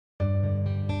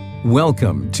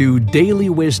Welcome to Daily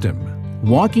Wisdom,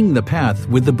 Walking the Path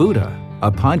with the Buddha,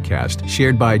 a podcast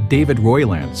shared by David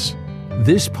Roylance.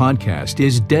 This podcast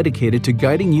is dedicated to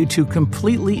guiding you to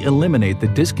completely eliminate the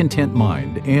discontent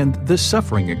mind and the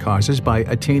suffering it causes by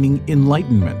attaining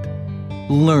enlightenment.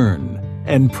 Learn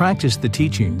and practice the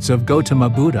teachings of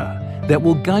Gautama Buddha that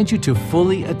will guide you to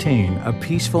fully attain a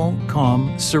peaceful,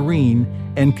 calm, serene,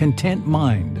 and content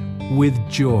mind with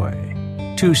joy.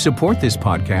 To support this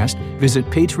podcast, visit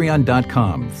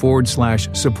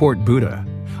patreon.com/support Buddha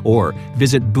or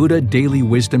visit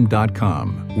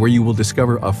buddhadailywisdom.com, where you will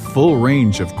discover a full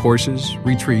range of courses,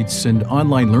 retreats, and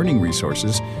online learning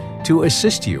resources to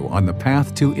assist you on the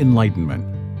path to enlightenment.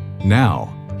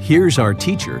 Now, here's our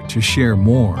teacher to share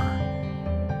more.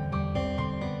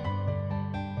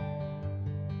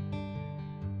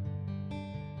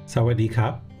 Sawadee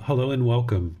Kap. Hello and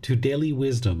welcome to Daily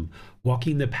Wisdom,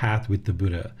 Walking the Path with the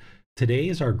Buddha. Today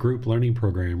is our group learning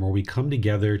program where we come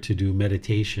together to do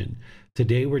meditation.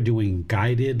 Today we're doing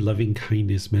guided loving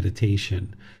kindness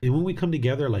meditation. And when we come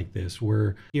together like this,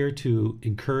 we're here to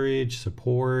encourage,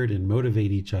 support, and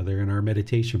motivate each other in our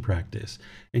meditation practice.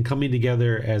 And coming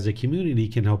together as a community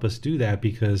can help us do that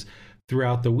because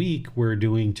throughout the week, we're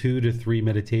doing 2 to 3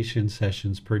 meditation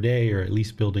sessions per day, or at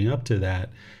least building up to that.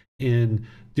 And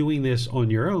doing this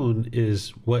on your own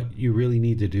is what you really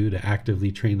need to do to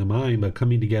actively train the mind, but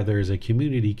coming together as a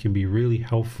community can be really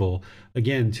helpful,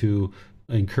 again, to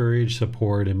encourage,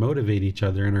 support, and motivate each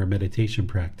other in our meditation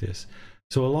practice.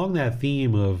 So along that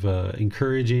theme of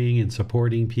encouraging and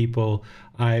supporting people,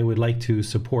 I would like to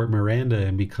support Miranda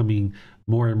in becoming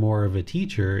more and more of a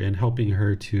teacher and helping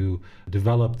her to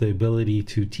develop the ability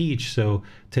to teach. So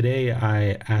today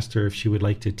I asked her if she would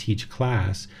like to teach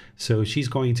class. So she's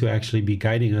going to actually be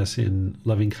guiding us in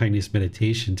loving kindness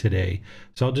meditation today.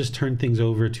 So I'll just turn things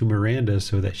over to Miranda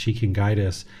so that she can guide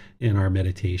us in our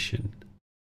meditation.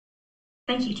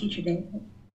 Thank you, Teacher David.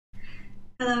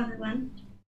 Hello, everyone.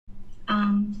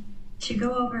 To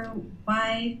go over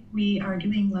why we are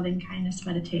doing loving kindness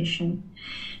meditation,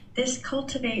 this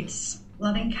cultivates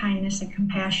loving kindness and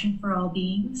compassion for all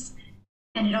beings,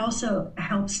 and it also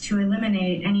helps to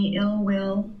eliminate any ill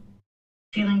will,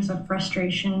 feelings of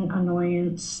frustration,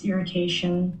 annoyance,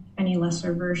 irritation, any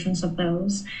lesser versions of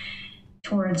those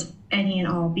towards any and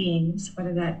all beings,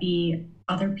 whether that be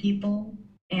other people,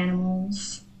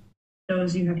 animals,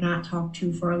 those you have not talked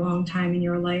to for a long time in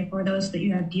your life, or those that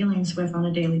you have dealings with on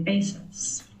a daily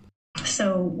basis.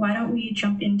 So why don't we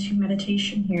jump into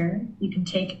meditation here? You can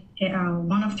take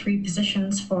one of 3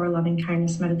 positions for loving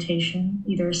kindness meditation,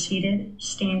 either seated,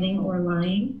 standing, or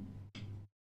lying.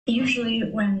 Usually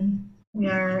when we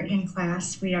are in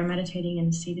class, we are meditating in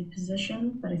a seated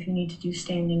position, but if you need to do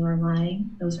standing or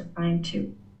lying, those are fine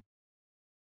too.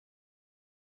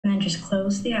 And then just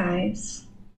close the eyes.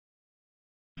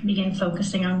 Begin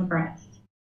focusing on the breath,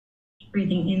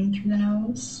 breathing in through the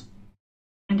nose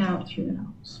and out through the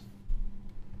nose.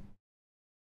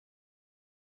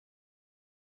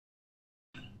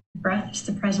 Breath is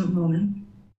the present moment,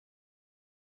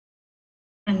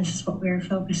 and this is what we are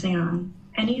focusing on.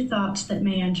 Any thoughts that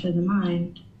may enter the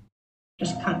mind,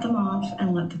 just cut them off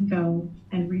and let them go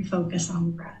and refocus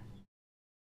on the breath.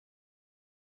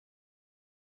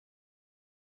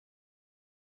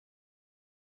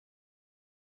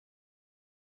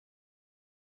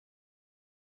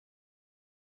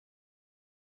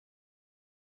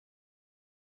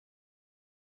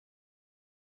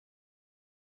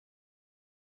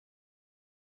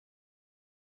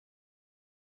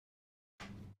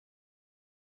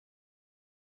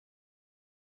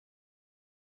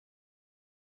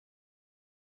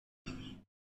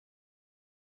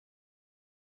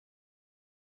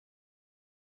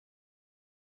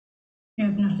 You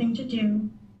have nothing to do.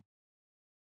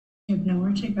 You have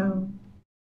nowhere to go.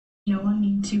 No one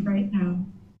needs you right now.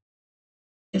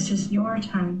 This is your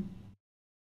time.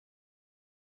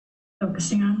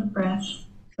 Focusing on the breath,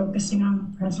 focusing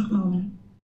on the present moment.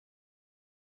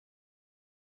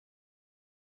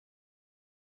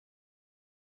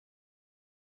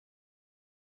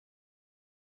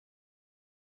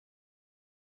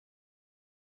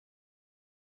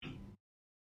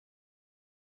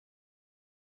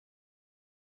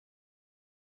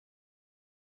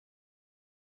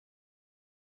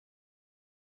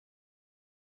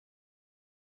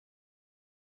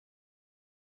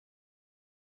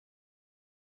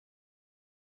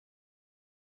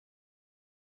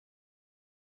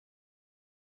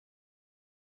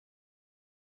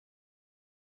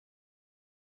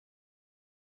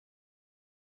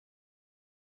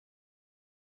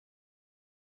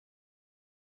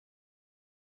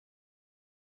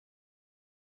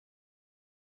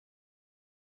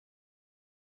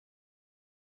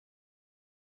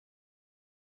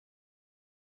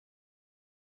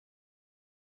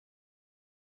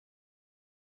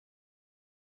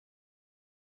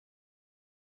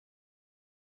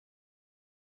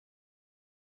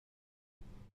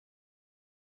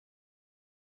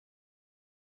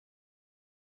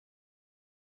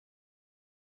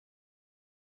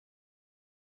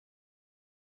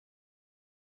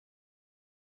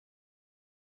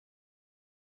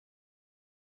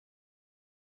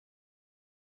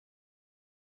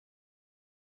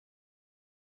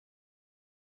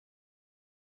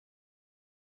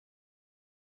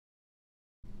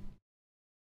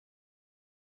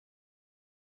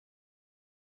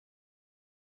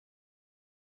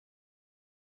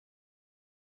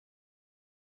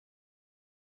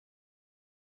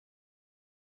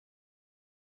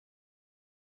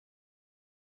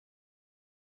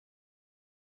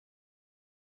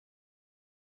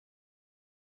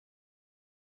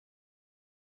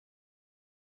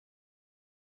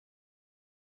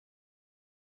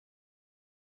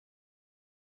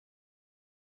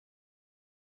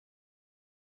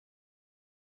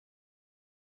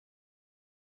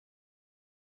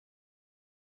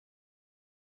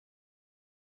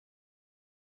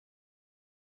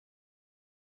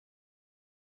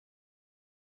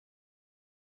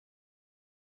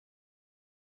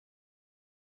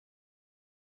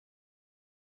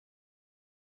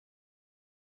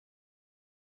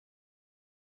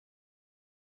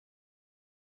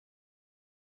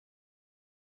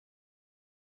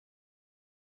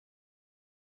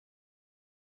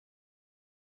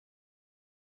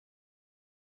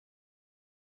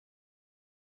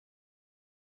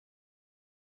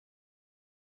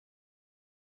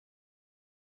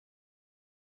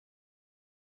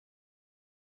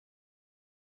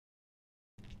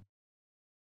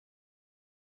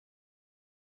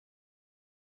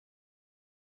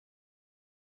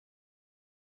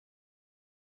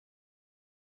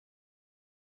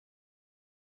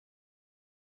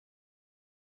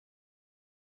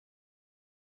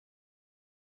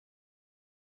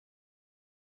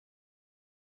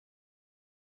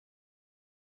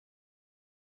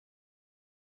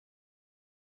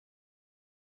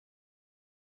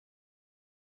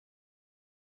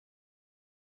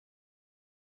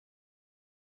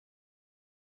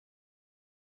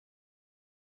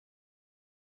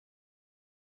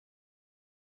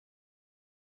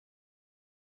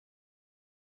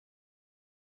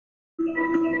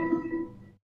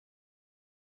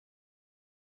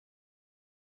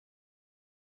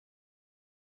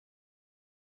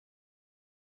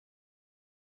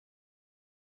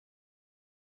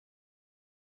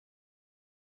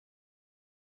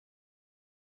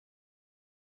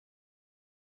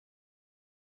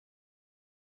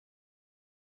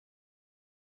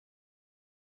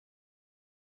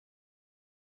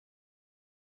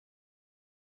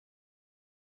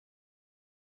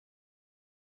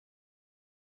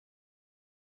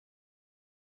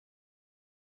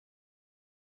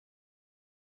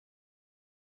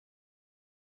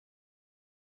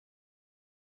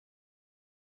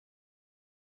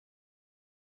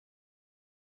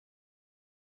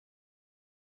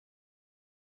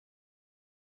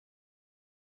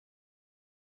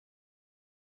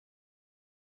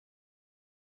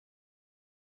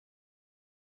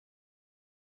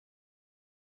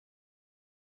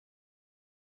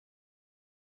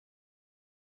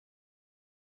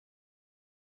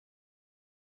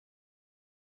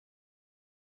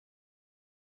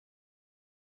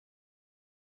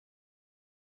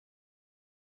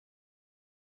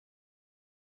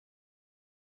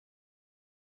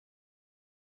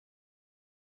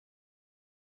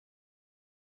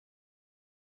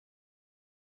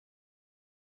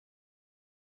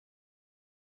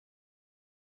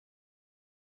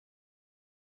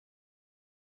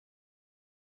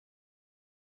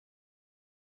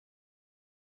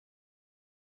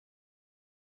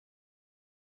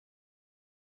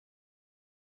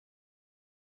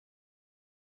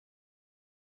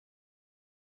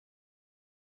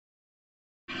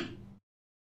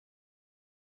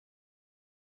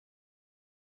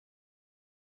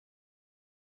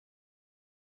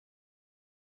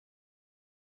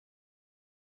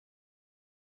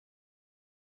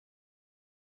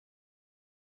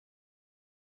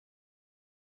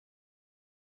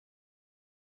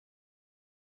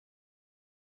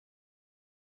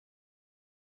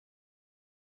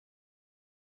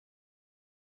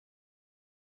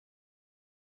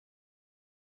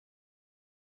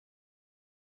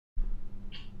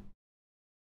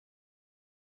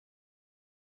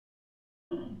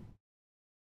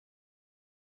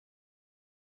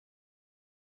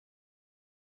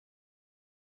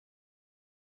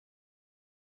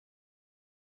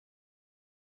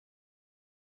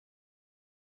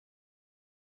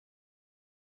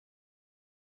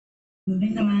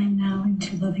 Moving the mind now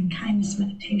into loving kindness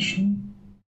meditation.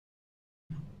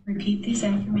 Repeat these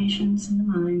affirmations in the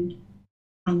mind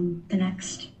on the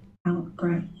next out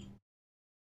breath.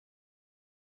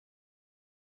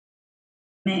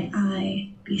 May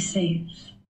I be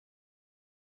safe.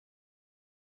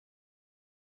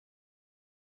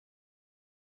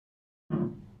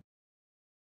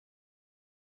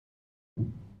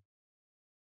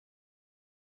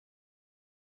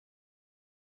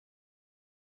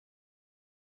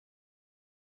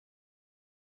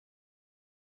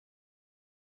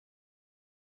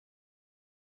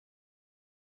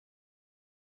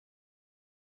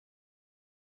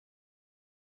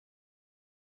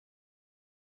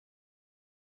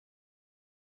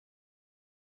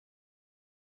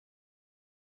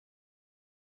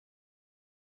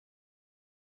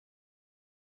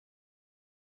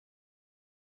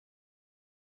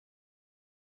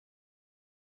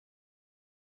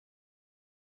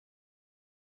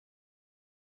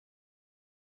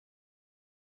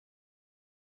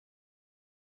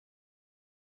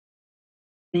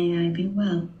 May I be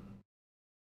well.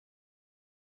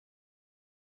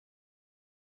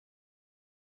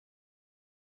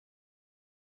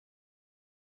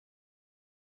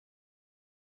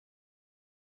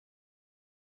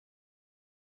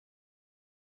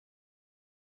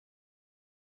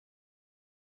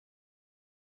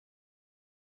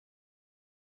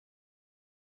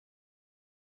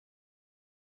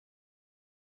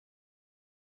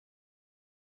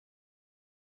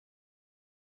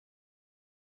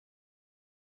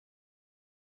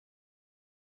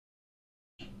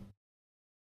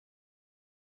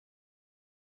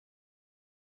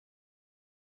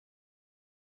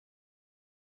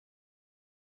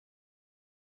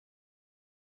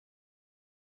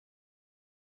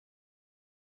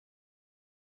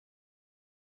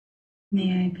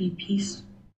 May I be peaceful.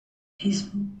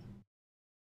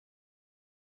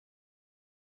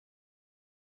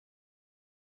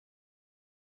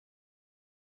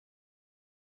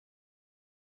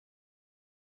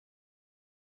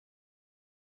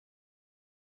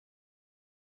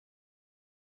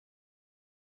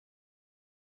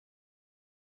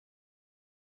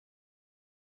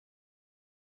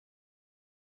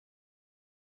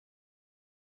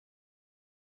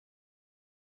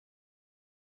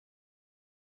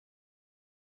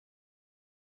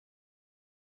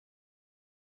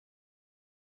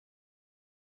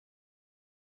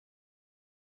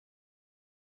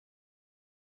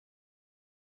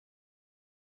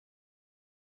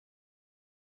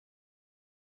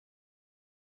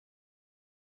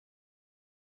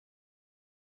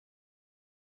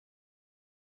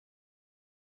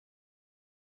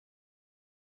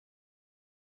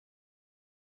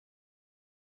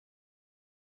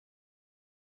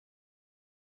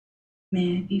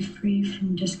 May I be free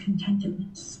from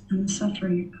discontentedness and the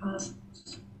suffering it causes.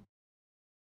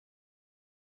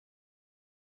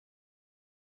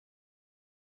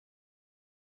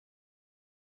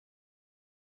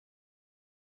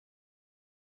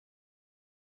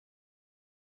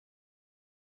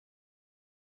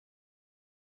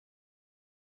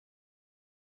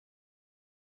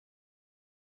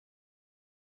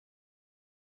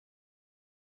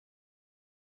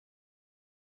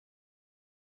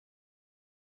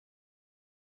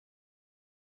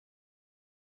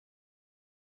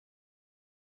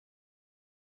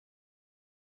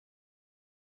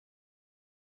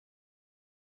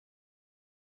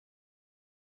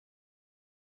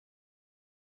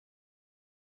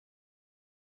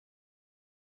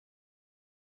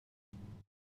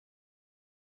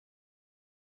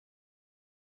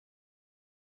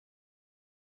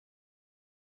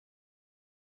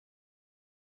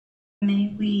 May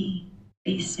we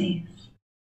be safe.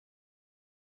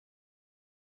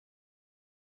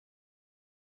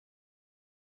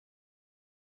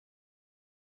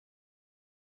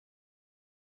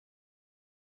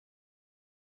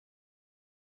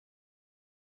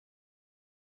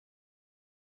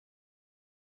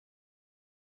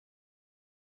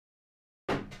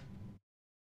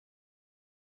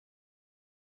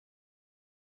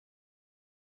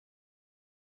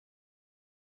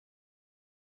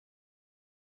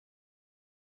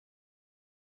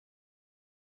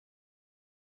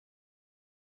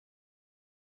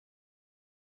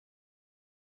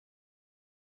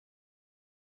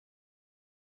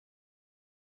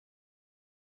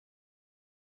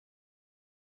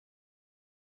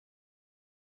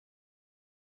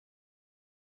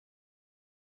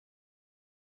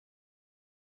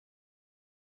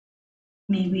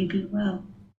 May we be well.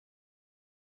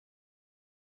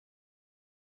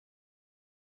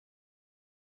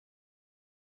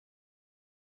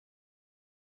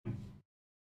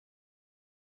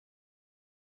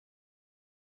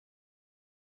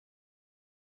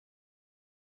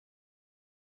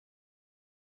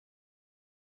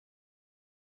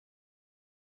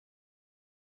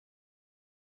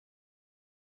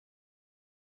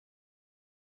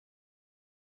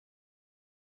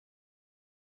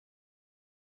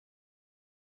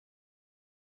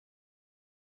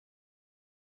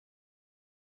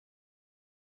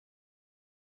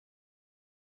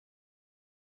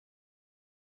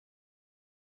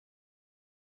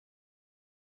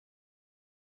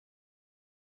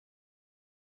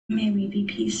 May we be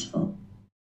peaceful.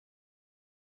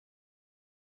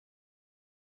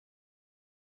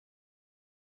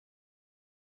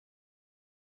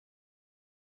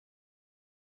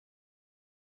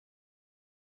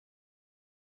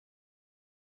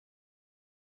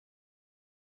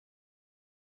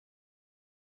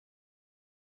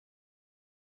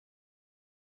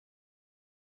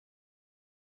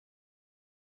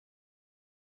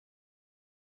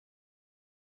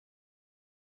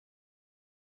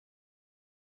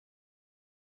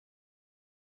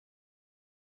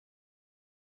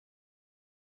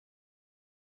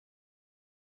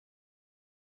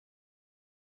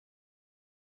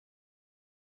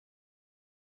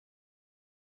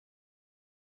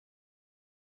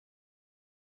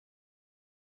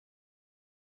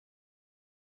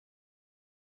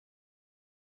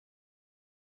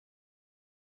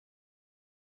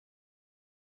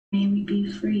 May we be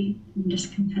free from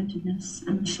discontentedness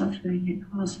and the suffering it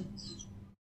causes.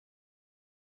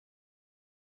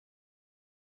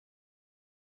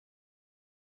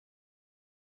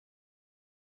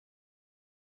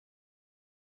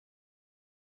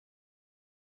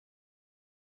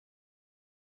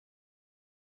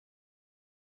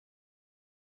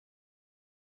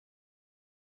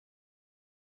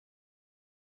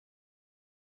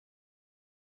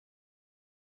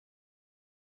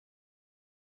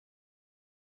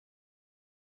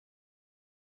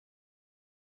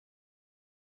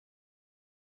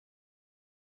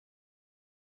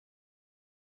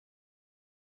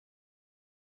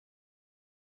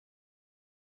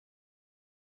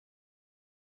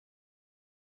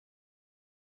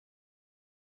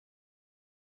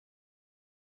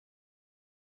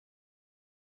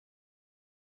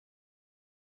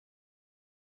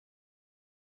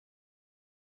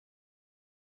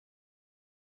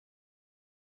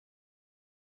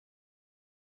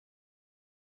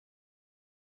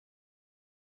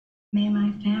 May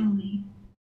my family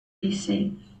be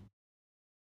safe.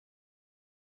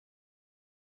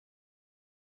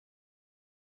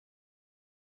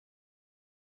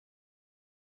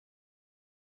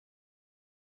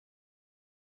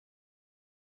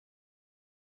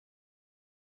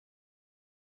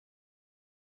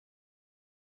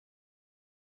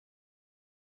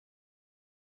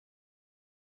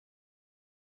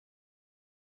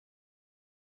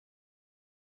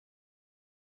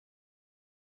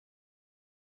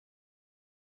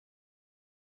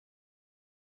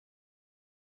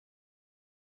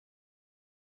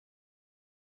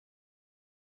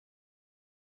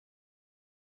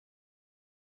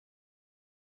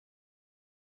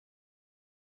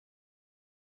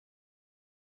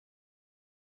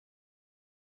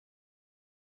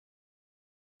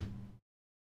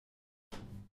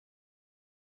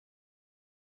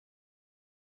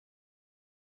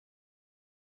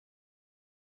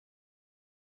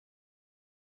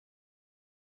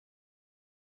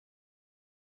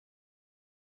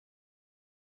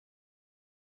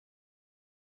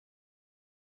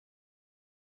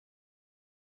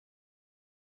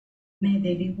 May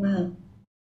they be well.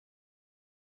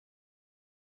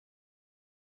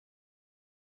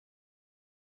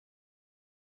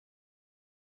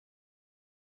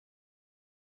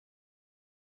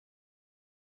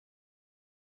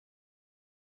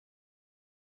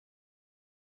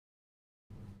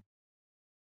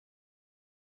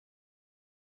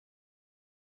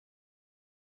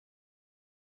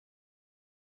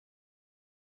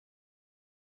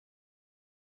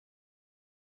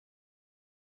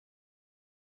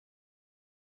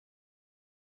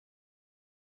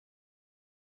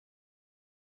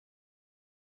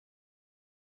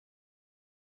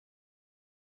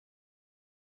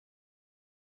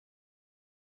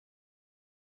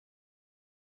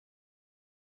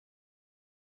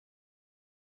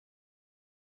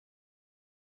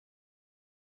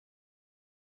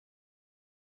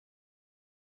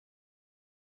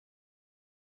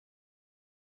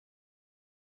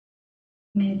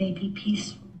 May they be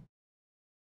peaceful.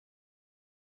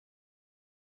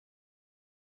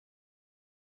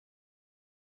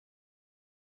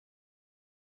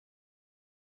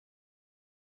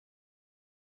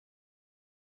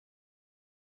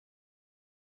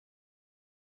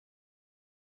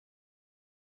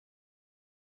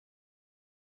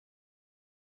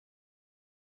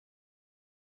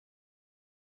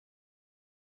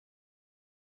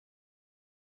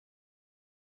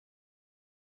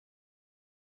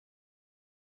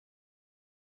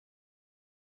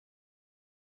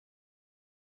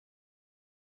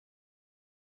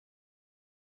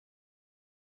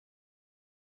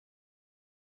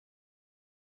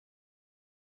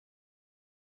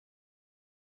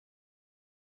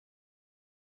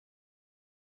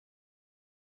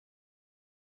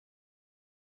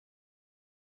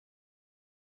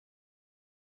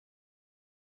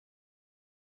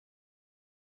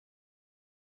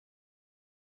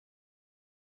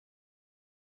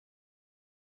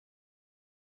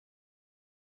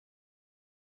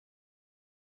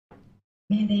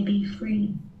 May they be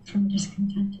free from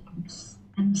discontentedness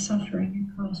and suffering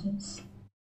it causes.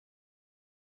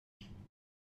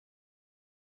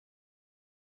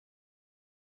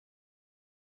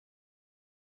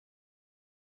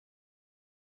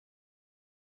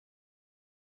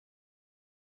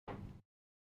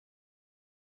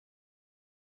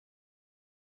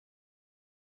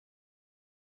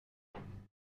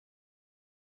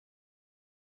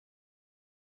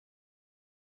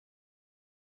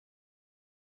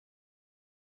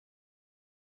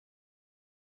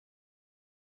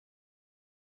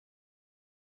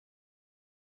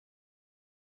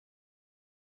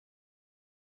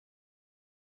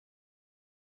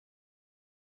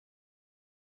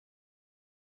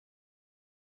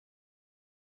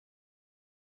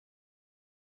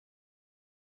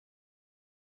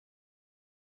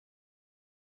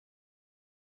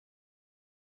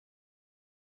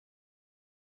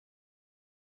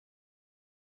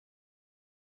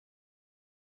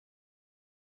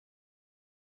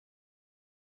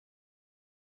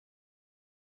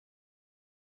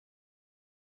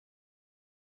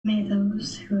 May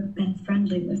those who have been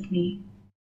friendly with me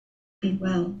be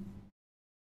well.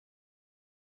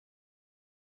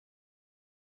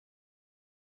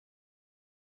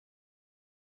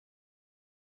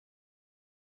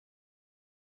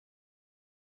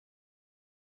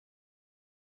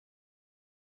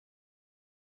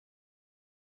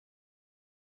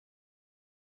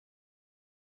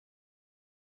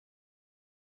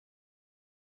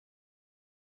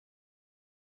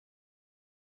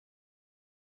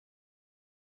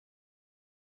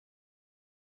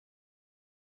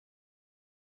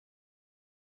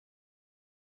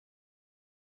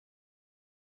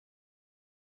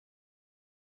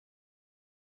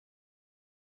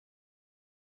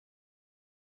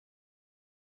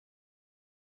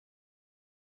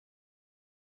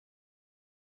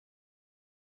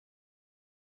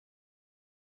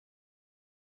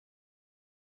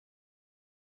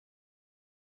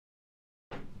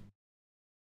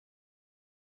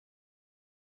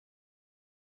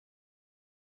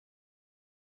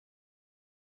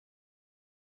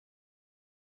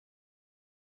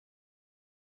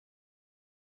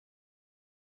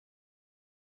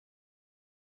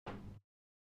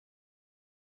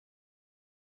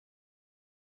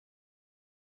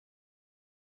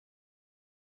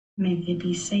 May they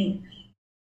be safe.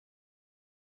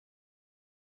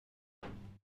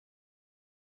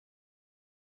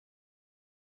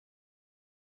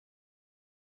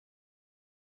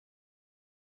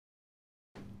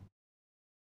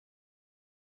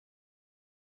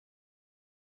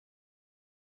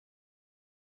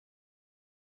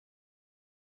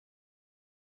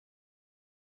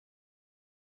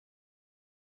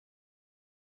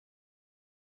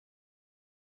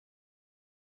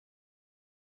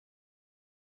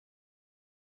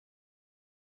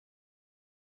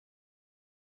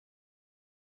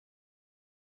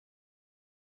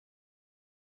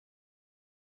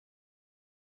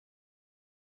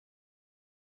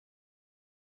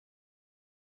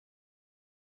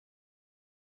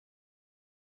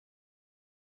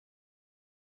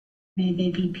 May they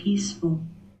be peaceful.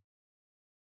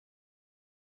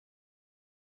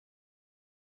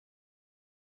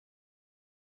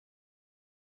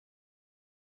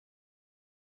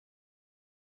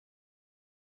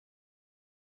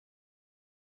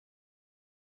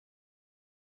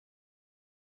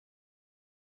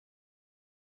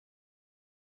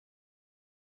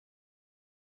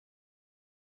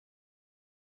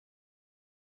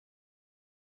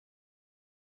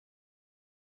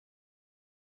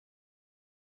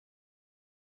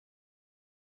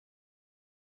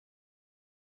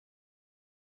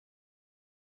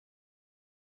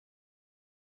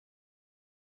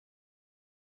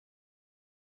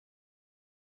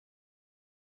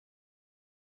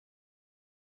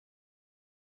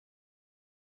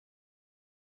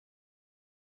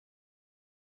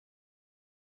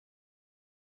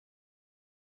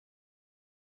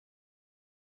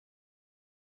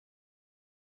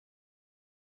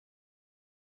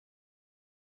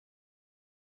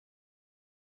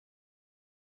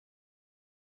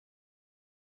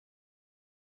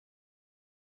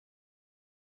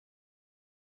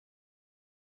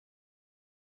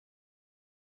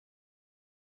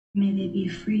 May they be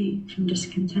free from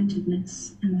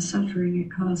discontentedness and the suffering it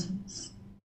causes.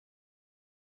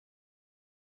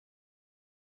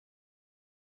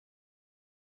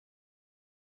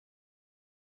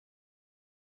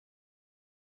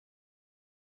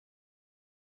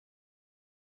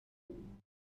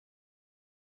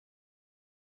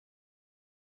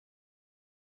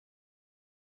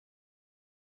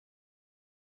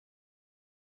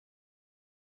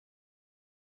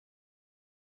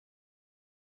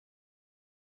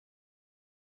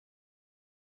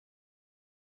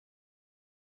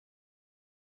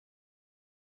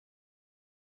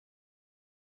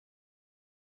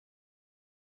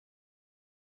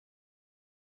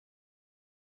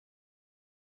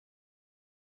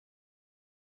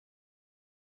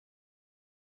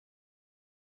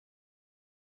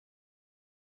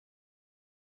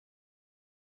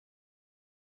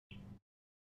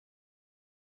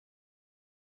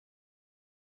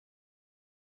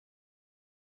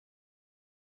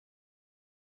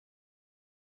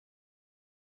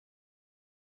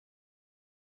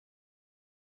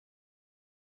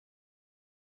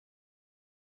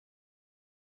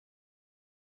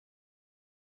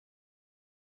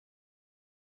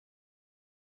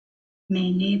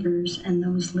 May neighbors and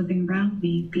those living around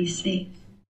me be safe.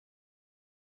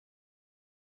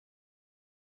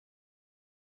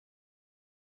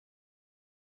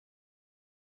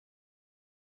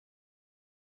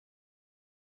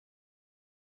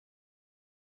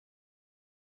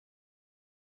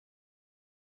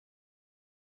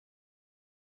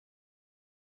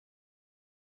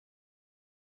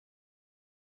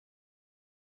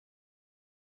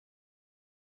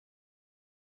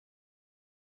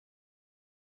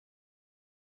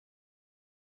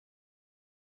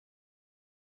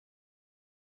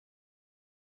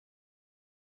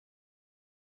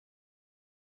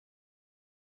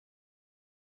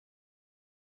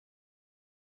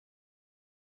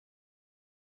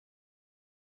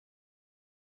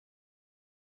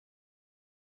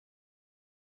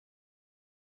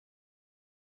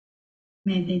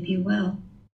 May they be well.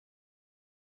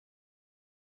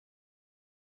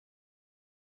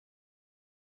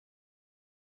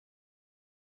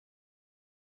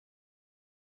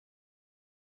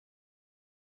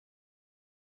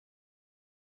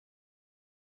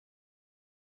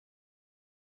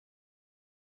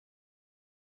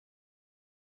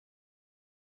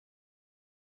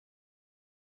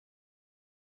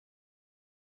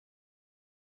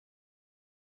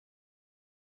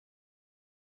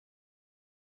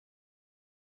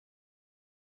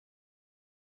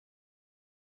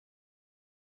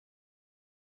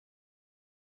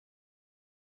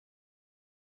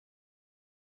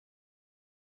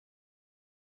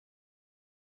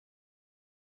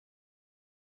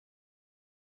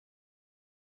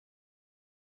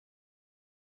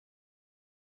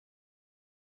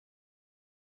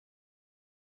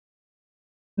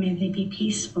 May they be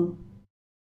peaceful.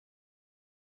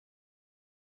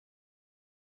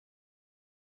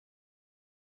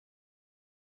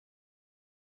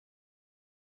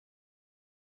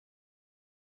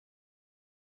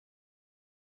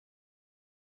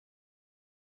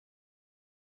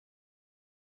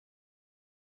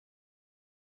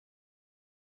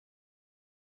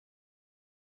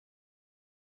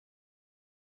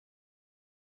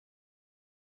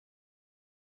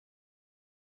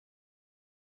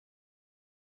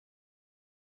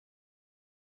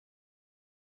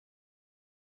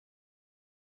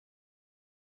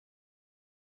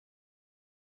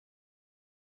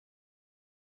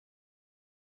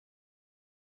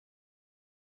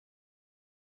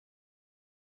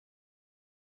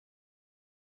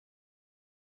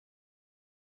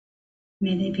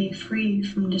 May they be free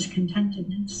from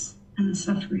discontentedness and the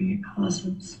suffering it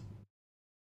causes.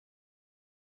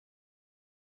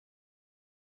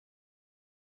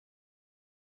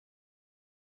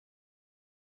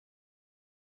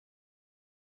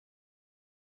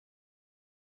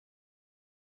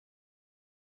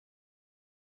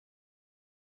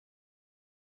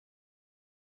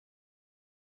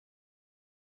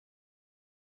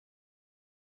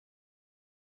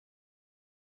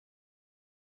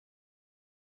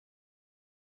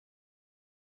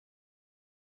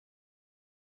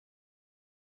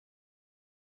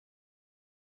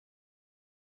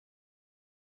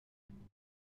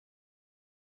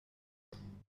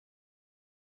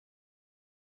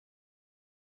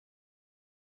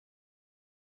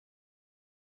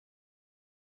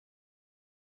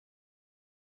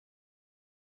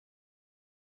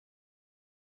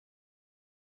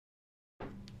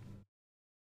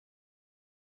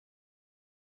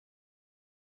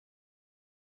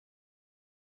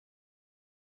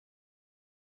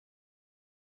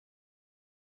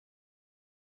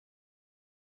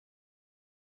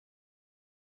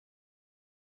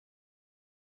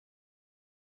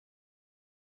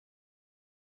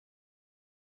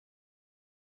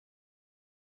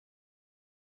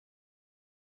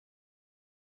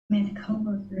 May the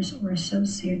co-workers or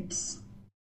associates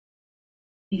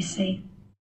be safe.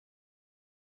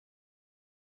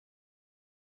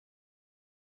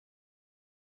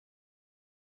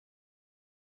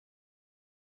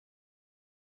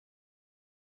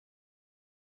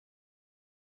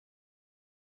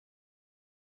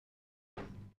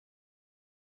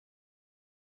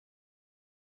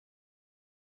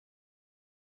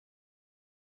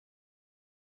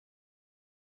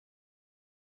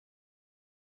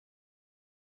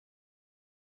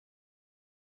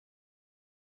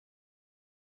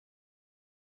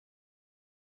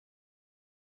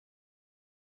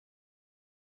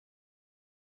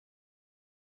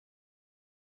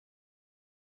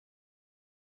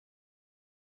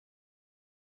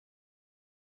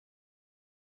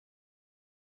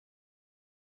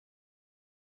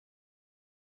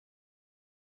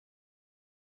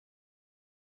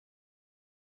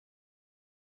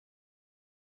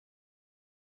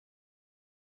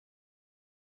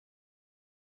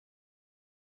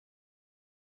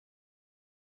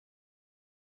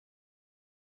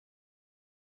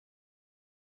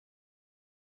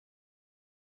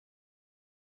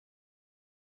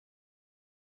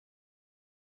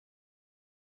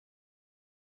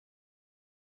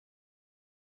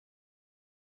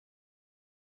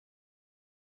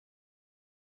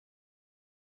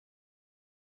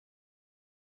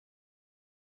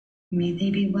 May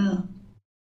they be well.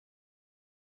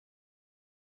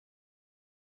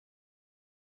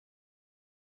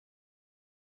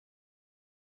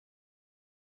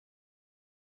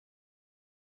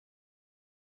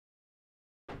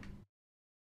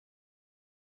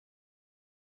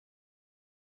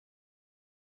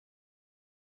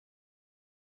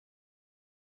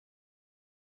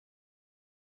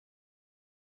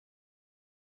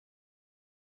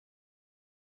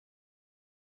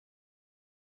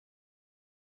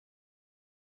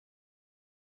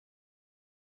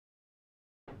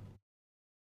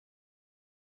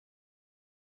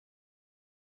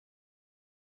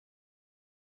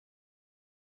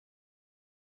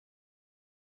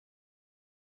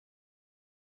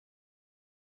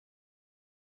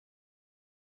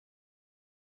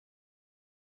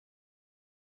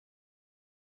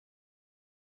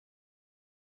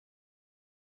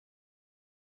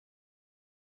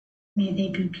 May they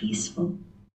be peaceful.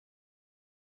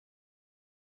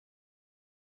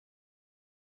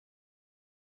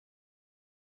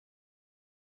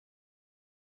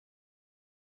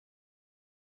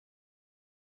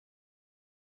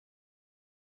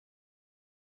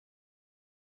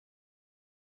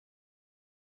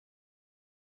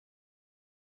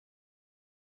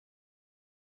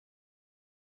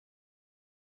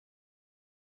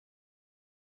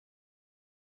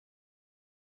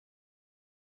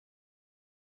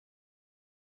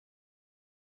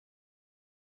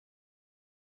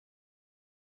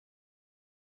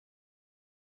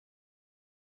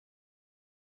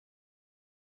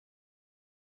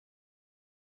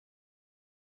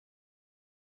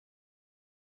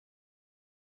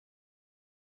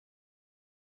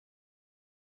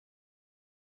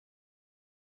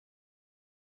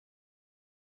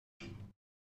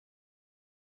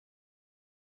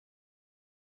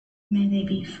 May they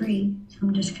be free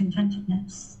from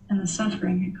discontentedness and the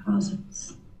suffering it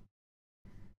causes.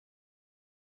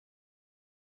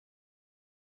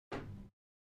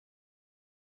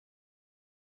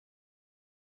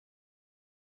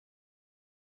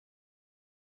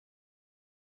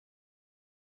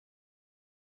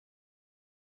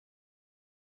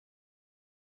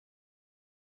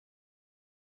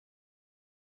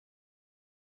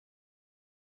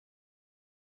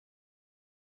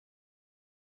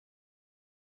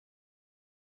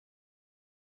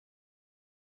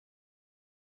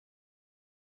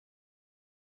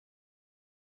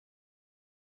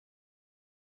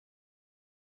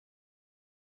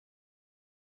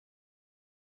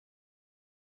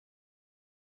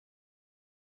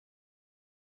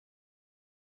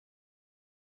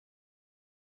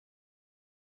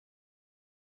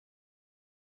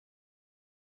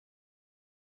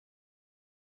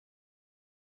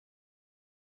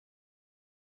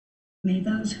 May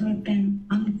those who have been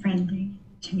unfriendly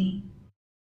to me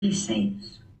be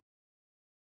safe.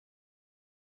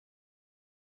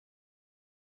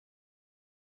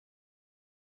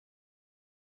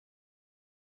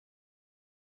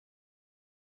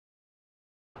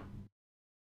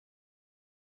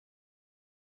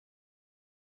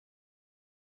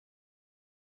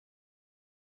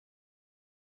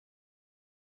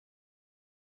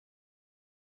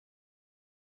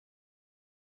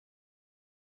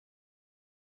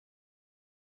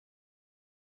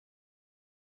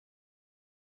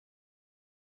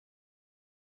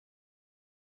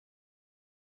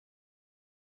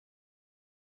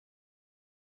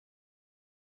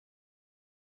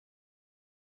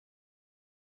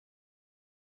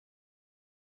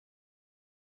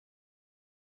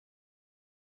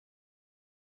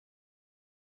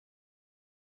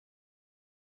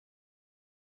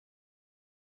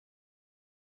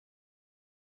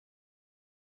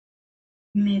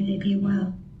 May they be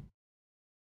well.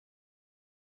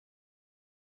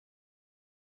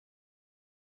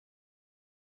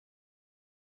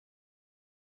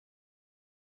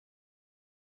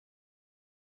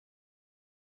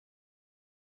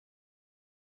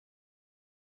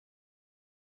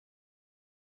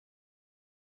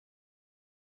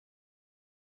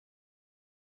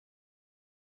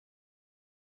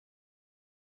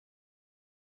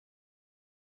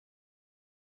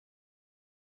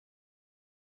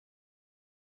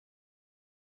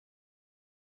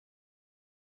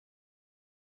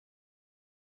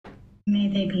 May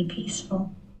they be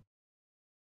peaceful.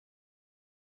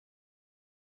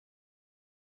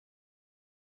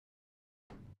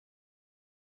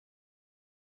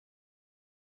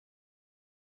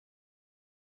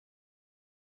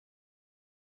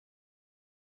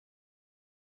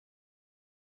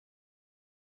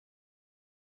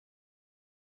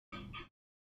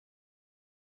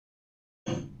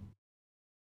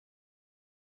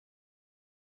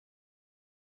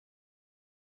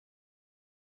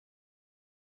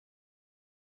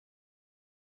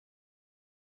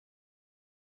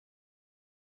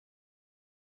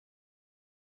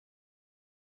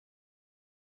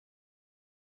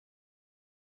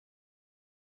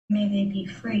 May they be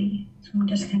free from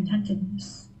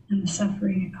discontentedness and the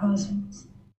suffering it causes.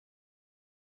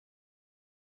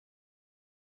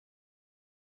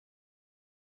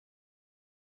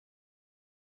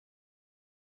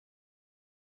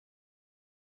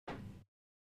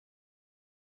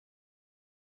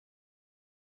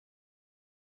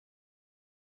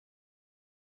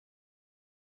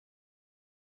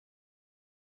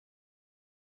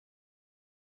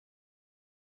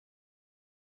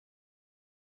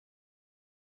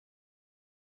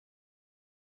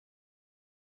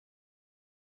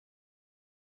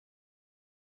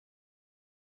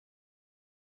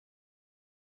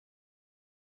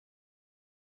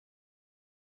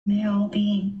 May all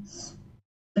beings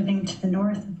living to the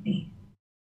north of me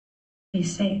be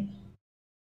safe.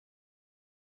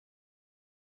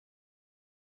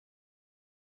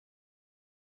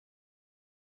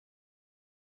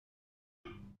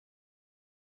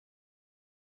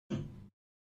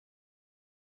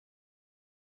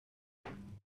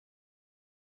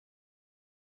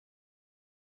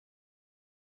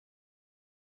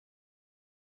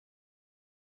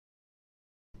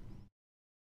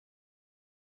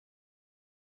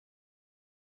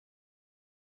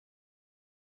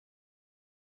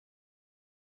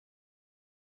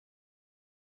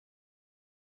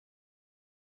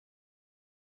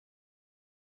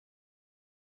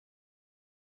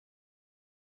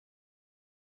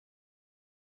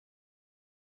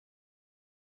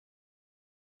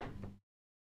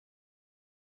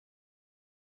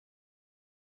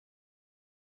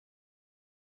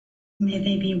 May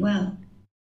they be well.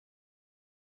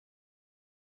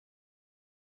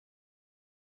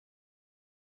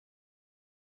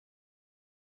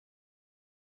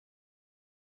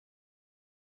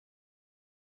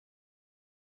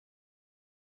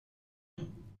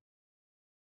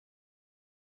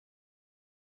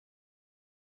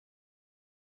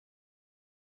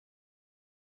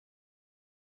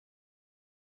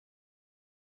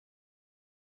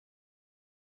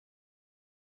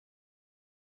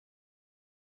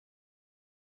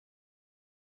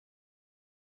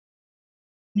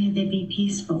 May they be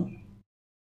peaceful.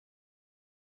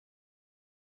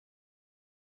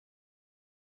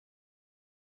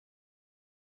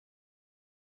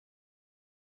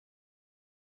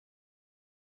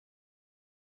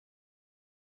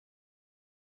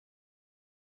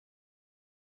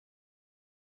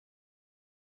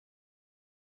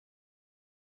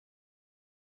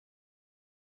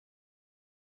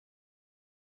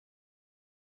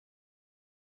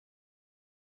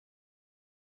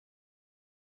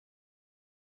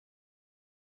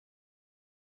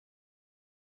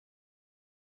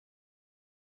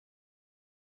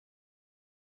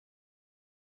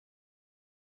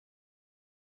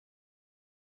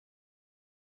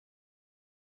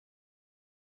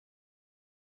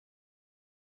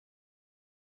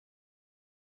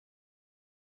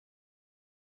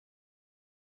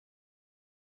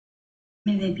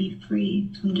 May they be free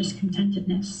from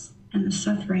discontentedness and the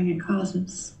suffering it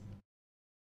causes.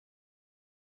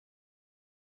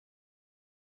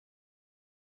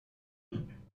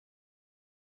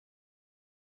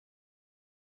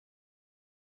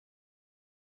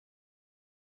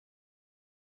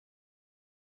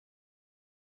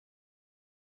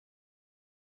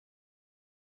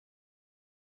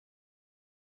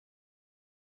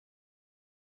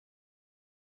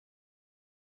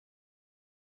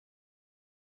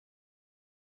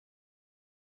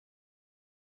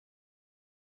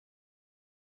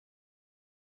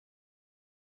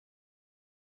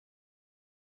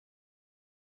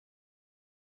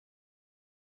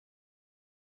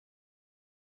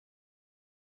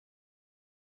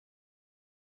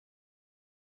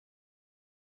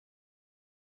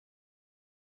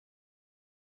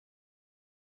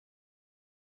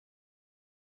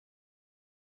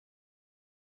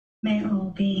 May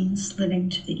all beings living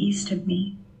to the east of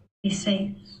me be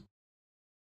safe.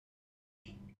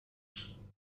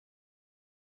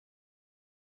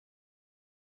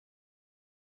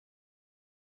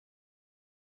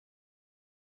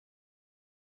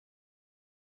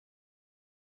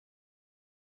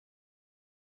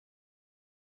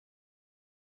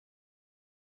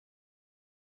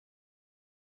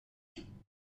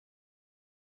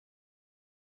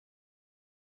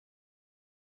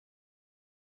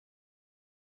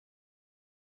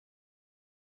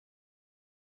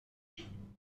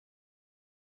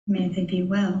 May they be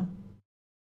well.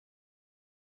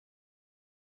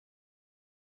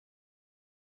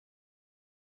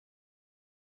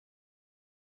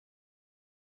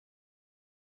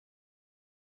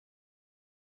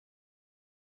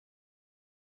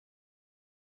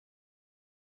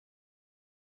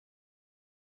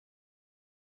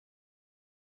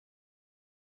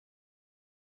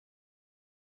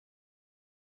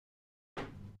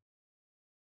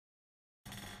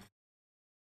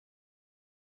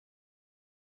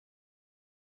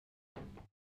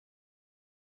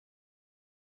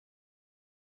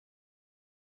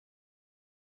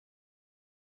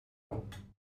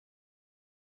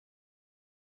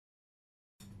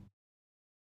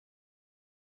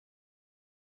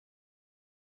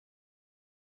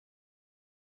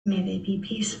 May they be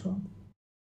peaceful.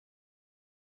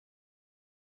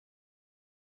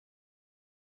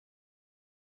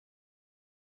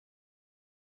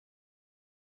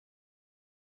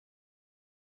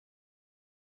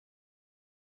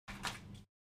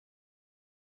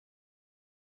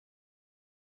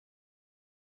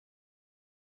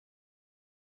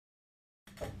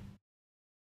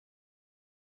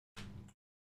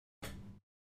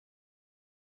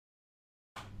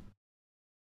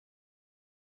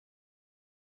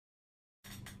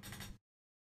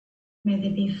 May they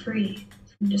be free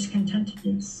from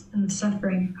discontentedness and the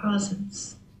suffering it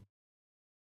causes.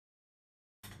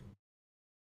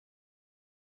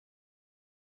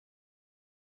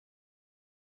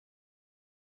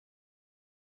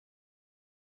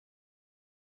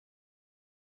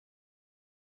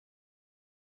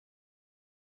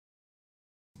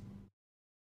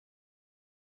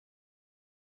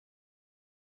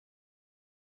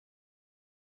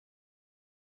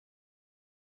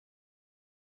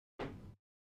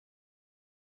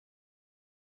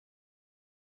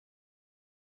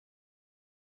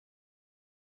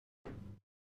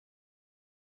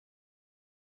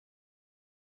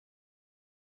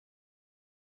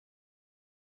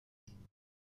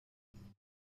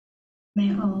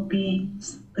 May all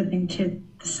beings living to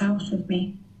the south of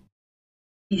me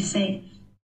be safe.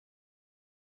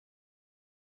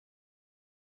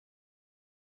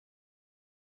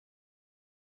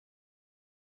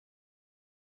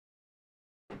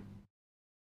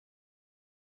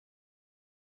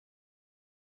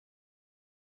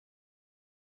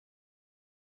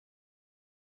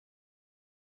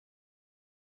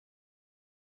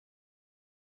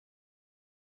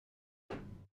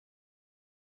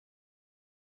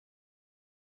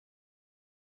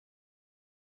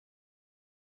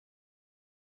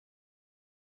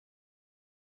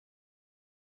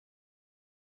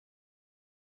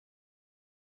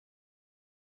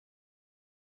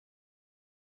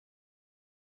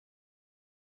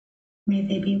 May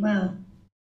they be well.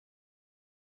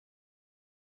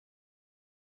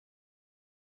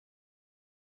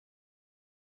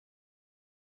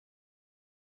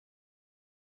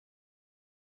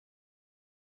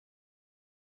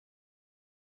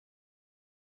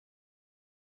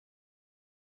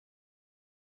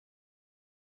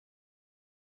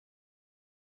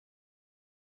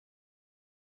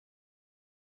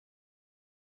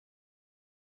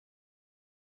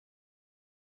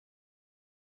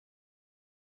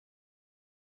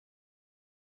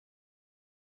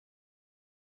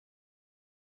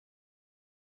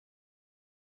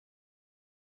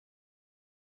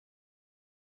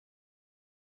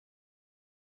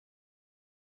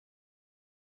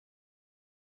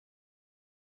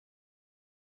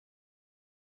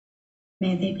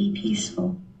 May they be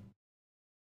peaceful.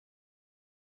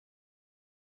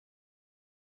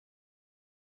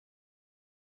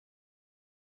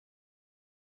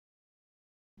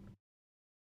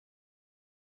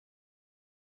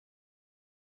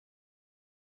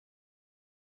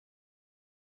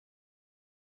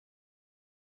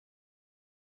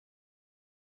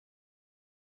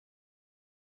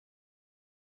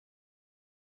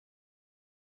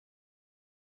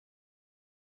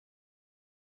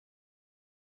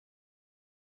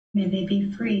 May they be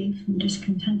free from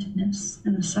discontentedness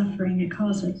and the suffering it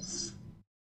causes.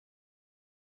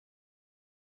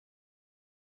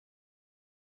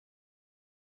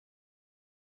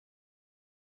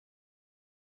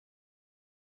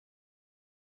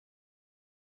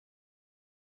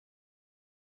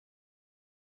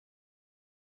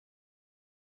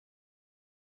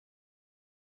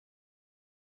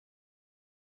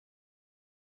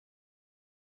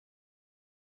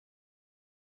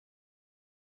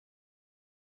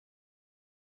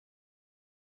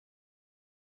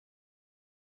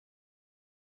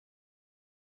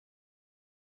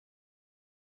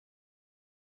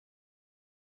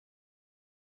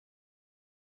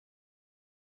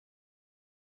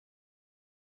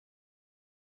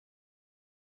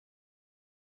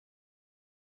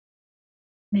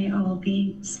 May all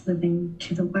beings living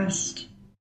to the west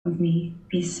of me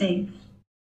be safe.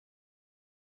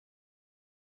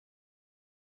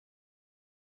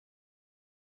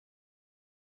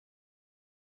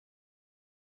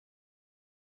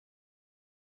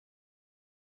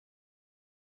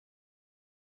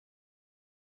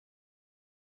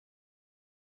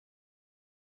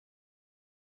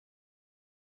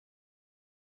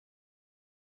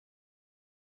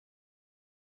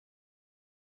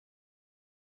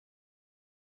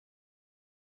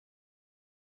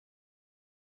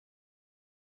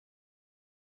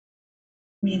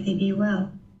 May they be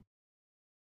well.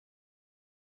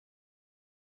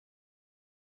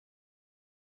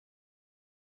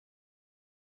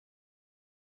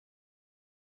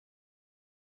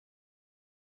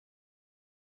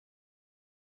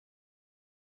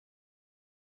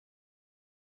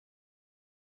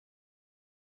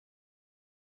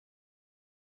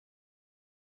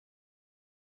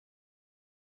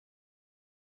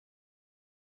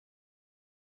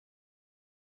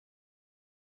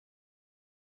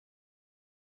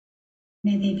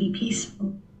 May they be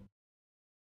peaceful.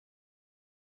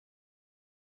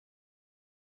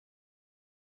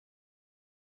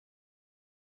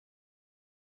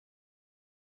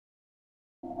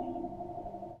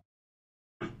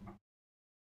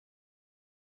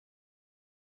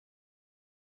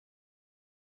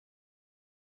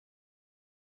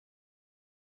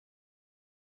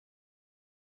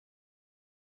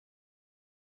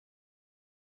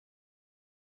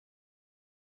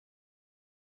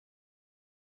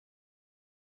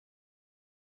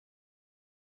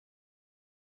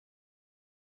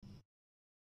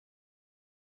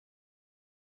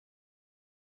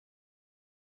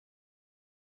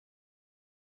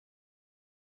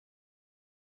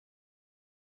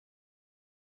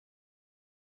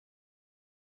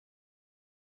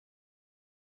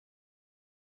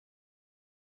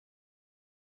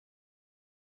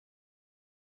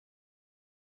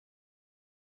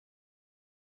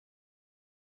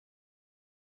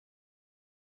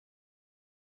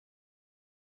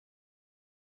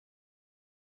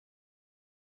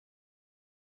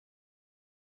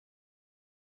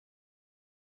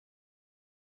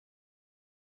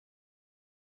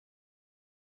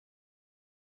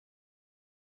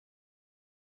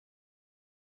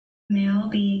 May all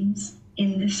beings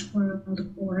in this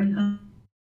world or in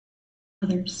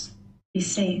others be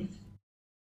safe.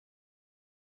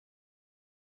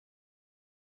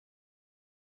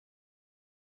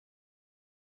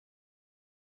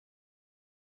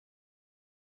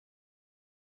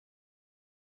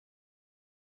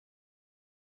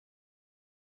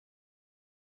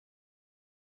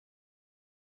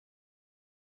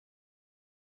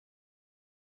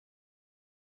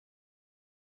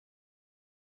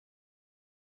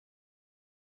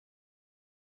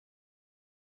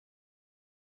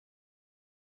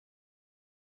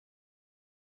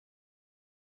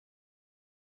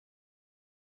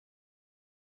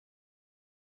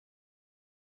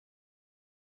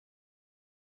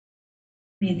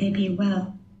 May they be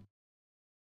well.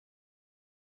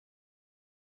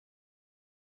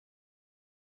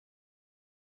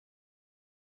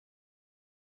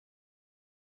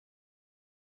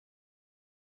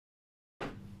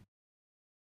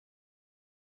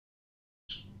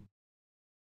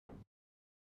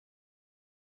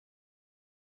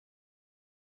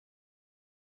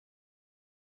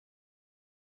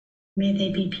 May they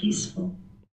be peaceful.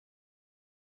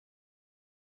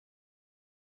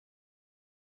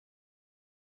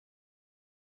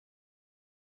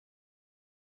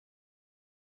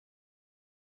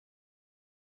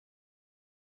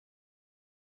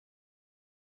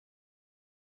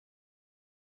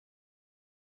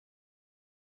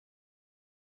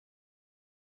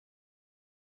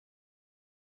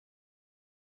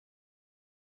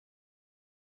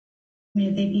 May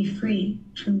they be free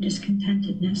from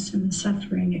discontentedness and the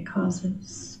suffering it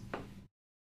causes.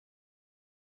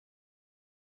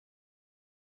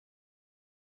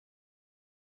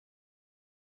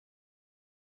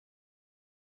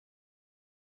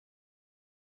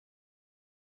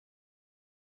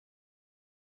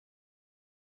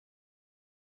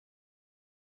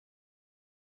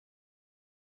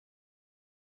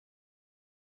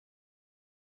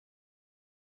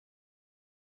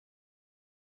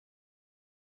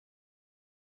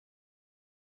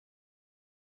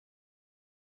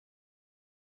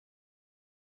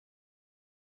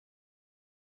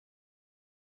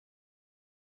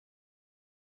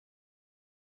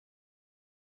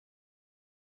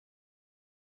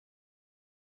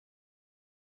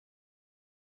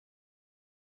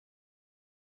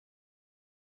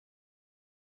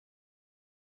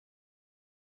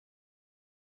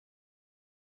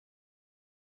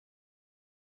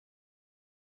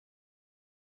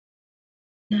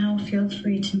 Now feel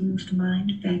free to move the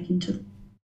mind back into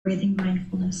breathing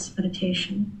mindfulness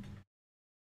meditation.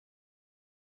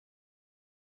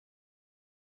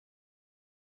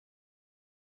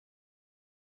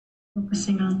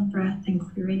 Focusing on the breath and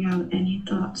clearing out any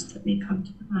thoughts that may come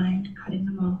to the mind, cutting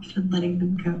them off and letting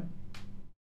them go.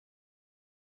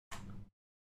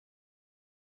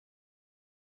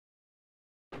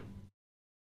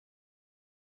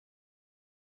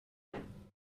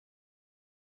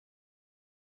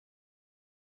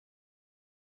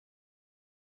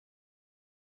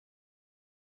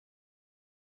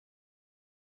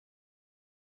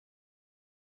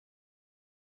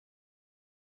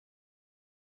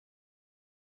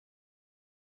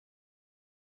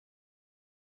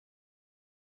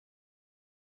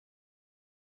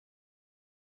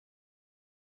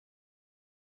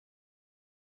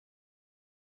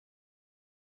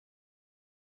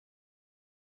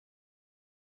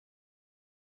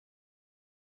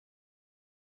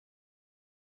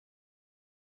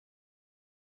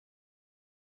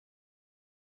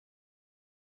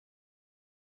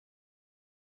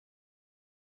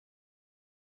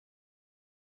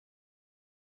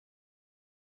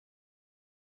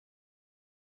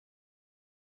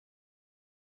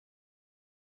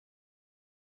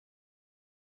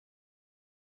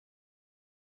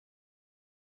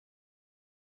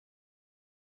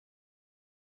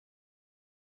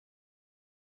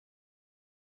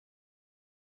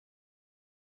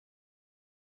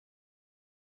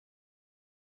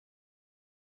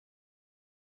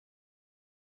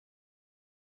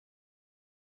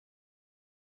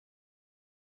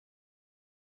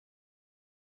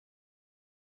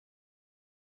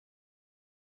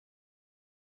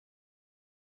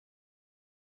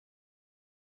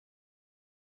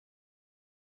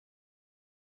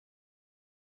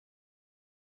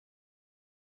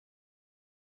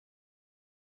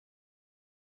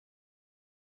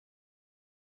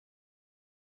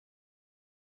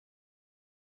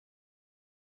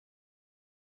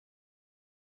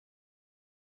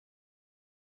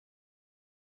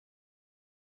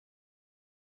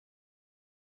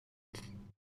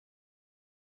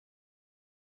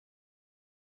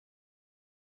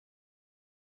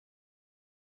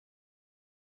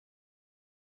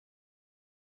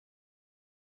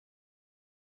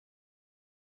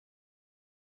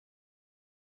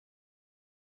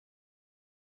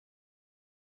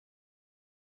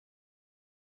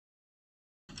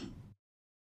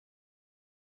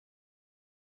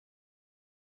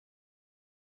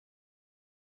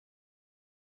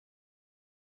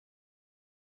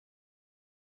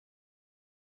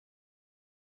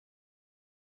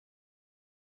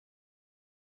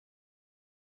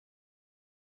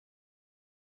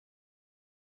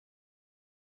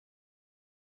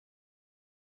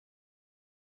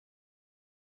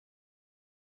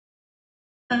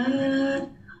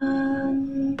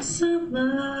 Adhan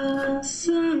Sama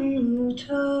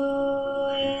Sambuddho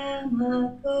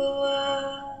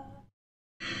Emagawa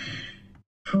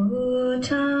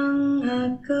Bhutang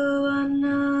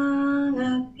Agawanang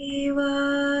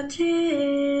Apiwateni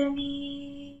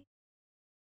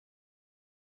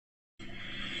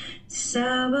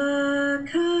Sawakato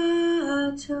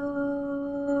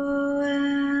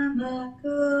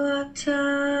Emagawata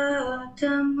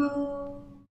Dhammo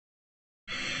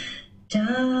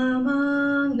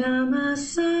Dhammang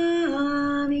Namasami.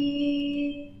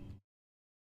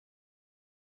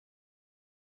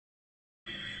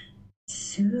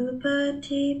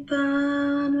 Supatipano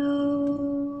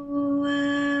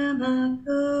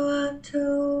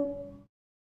Amakuato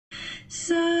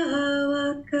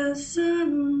Sawaka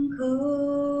Sangho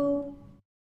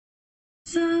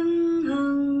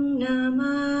Sanghang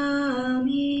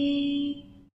Namami.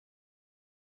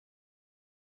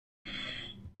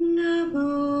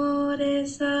 Namo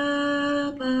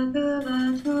Tassa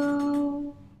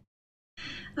Bhagavato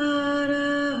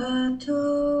Arahato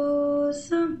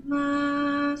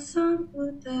Samma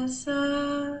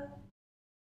Sambuddhassa.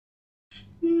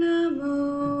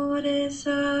 Namo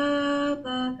Tassa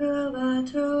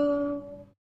Bhagavato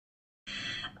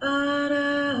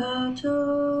Arahato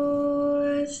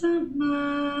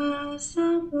Samma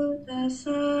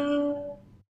Sambuddhassa.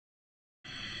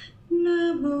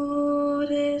 Namo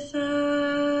Tassa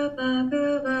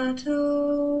Bhagavato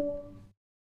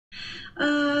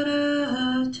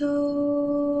Arahato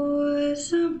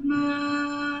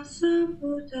Samma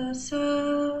Sambuddhassa.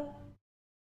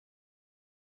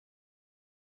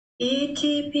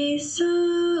 Iti piso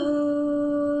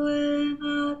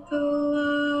enakoa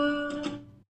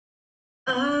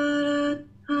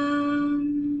arahan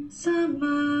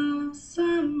sama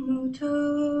sammuto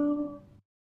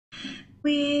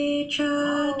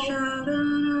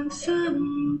vichacharanam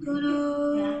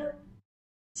sampuno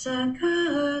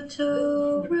sakato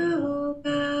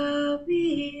rogavitu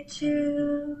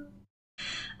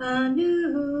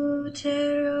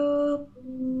anutero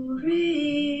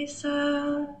purisa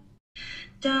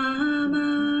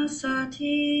Dhamma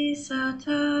sati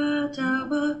sata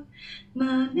dawa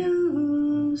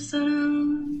manusanam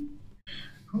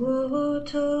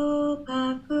koto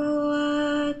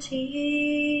bhagavati.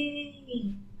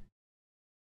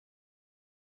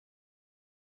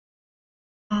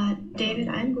 David,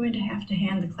 I'm going to have to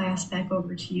hand the class back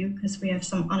over to you because we have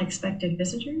some unexpected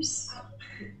visitors.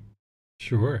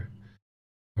 Sure.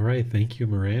 All right. Thank you,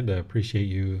 Miranda. Appreciate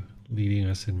you leading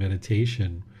us in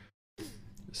meditation.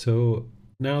 So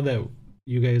now that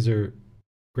you guys are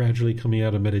gradually coming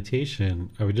out of meditation,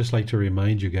 I would just like to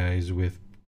remind you guys with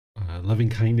loving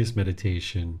kindness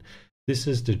meditation, this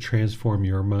is to transform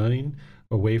your mind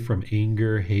away from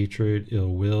anger, hatred,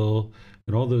 ill will,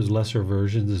 and all those lesser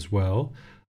versions as well.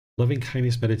 Loving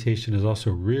kindness meditation is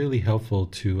also really helpful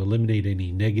to eliminate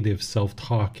any negative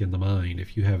self-talk in the mind.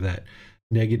 If you have that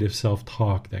negative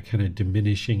self-talk, that kind of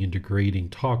diminishing and degrading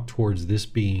talk towards this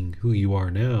being who you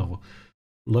are now,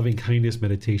 loving kindness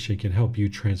meditation can help you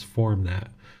transform that.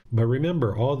 But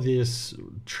remember, all this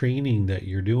training that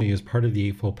you're doing is part of the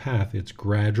Eightfold Path. It's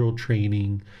gradual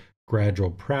training,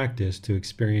 gradual practice to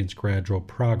experience gradual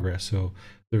progress. So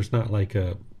there's not like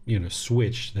a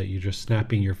switch that you're just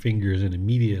snapping your fingers and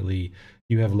immediately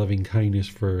you have loving kindness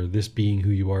for this being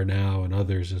who you are now and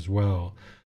others as well.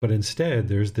 But instead,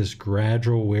 there's this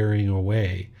gradual wearing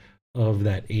away of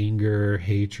that anger,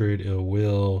 hatred, ill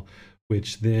will,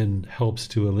 which then helps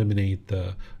to eliminate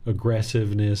the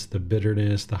aggressiveness, the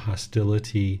bitterness, the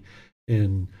hostility.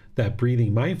 And that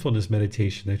breathing mindfulness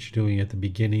meditation that you're doing at the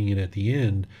beginning and at the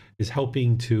end is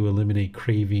helping to eliminate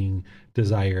craving,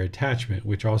 desire, attachment,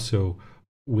 which also,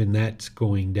 when that's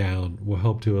going down, will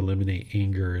help to eliminate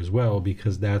anger as well,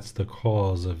 because that's the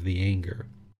cause of the anger.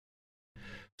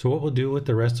 So what we'll do with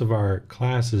the rest of our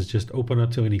class is just open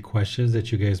up to any questions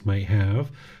that you guys might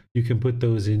have. You can put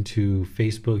those into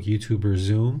Facebook, YouTube, or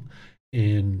Zoom.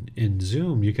 And in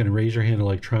Zoom, you can raise your hand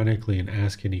electronically and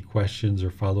ask any questions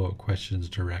or follow-up questions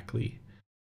directly.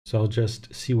 So I'll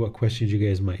just see what questions you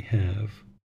guys might have.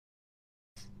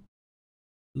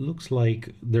 Looks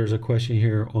like there's a question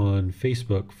here on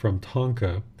Facebook from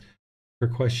Tonka. Her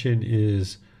question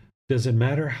is, does it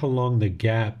matter how long the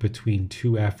gap between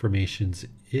two affirmations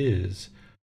is?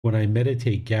 When I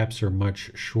meditate, gaps are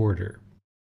much shorter.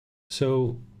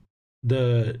 So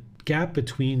the gap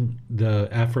between the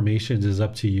affirmations is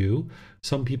up to you.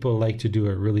 Some people like to do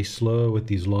it really slow with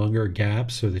these longer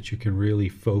gaps so that you can really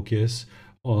focus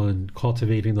on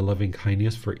cultivating the loving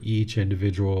kindness for each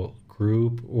individual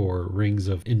group or rings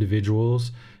of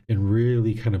individuals and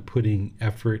really kind of putting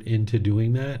effort into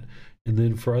doing that. And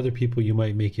then for other people, you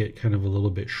might make it kind of a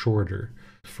little bit shorter.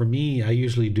 For me, I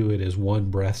usually do it as one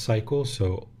breath cycle.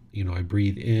 So, I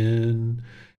breathe in,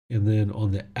 and then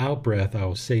on the out breath,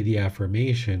 I'll say the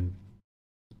affirmation,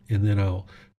 and then I'll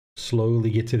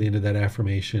slowly get to the end of that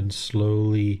affirmation,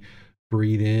 slowly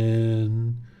breathe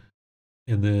in,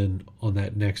 and then on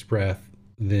that next breath,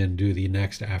 then do the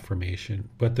next affirmation.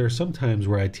 But there's some times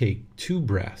where I take two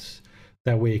breaths.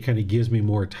 That way it kind of gives me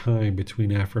more time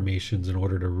between affirmations in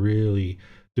order to really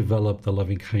develop the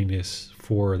loving kindness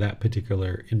for that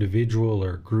particular individual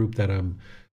or group that I'm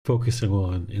focusing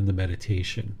on in the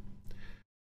meditation.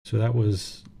 So that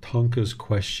was Tonka's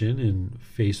question in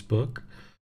Facebook.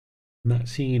 I'm not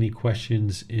seeing any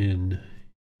questions in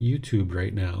YouTube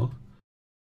right now.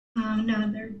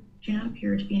 No, there do not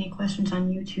appear to be any questions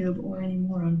on YouTube or any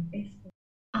more on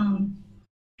Facebook.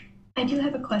 I do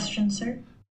have a question, sir.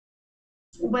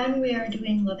 When we are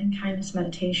doing loving kindness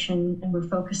meditation and we're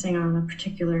focusing on a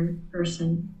particular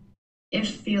person,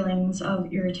 if feelings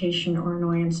of irritation or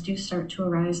annoyance do start to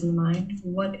arise in the mind,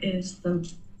 what is the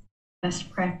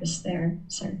best practice there,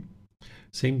 sir?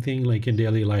 Same thing like in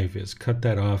daily life is cut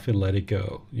that off and let it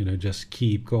go. Just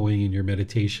keep going in your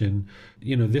meditation.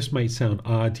 This might sound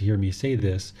odd to hear me say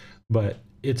this, but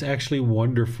it's actually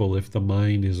wonderful if the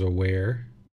mind is aware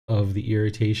of the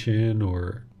irritation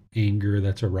or anger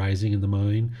that's arising in the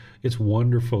mind. It's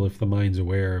wonderful if the mind's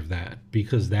aware of that,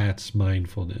 because that's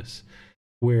mindfulness.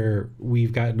 Where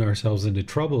we've gotten ourselves into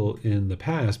trouble in the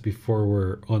past before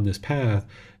we're on this path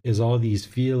is all these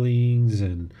feelings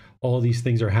and all these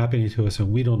things are happening to us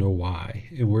and we don't know why.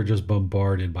 And we're just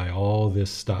bombarded by all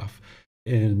this stuff.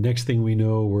 And next thing we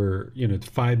know, we're,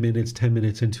 5 minutes, 10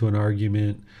 minutes into an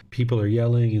argument. People are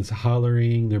yelling and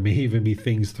hollering. There may even be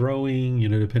things throwing,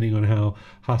 depending on how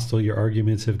hostile your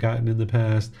arguments have gotten in the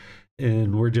past.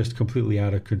 And we're just completely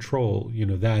out of control.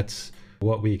 That's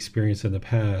what we experienced in the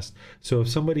past. So if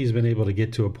somebody's been able to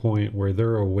get to a point where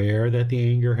they're aware that the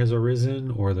anger has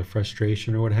arisen or the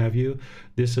frustration or what have you,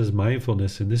 this is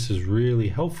mindfulness, and this is really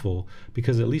helpful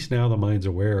because at least now the mind's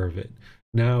aware of it.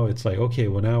 Now it's like, okay,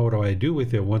 well, now what do I do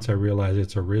with it once I realize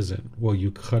it's arisen? Well,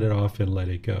 you cut it off and let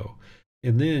it go.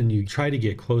 And then you try to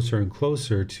get closer and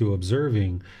closer to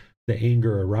observing the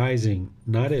anger arising,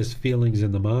 not as feelings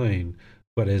in the mind,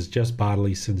 but as just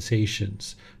bodily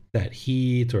sensations. That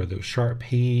heat or those sharp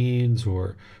pains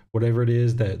or whatever it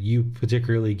is that you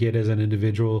particularly get as an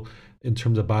individual in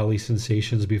terms of bodily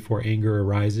sensations before anger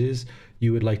arises,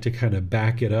 you would like to kind of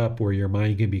back it up where your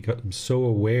mind can become so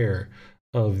aware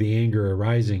of the anger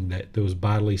arising that those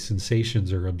bodily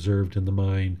sensations are observed in the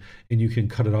mind, and you can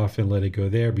cut it off and let it go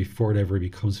there before it ever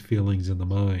becomes feelings in the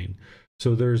mind.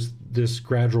 So there's this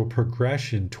gradual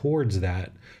progression towards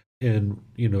that. And,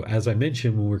 as I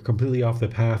mentioned, when we're completely off the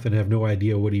path and have no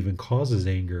idea what even causes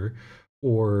anger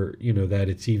or, that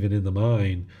it's even in the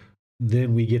mind,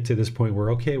 then we get to this point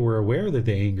where, okay, we're aware that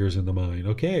the anger's in the mind.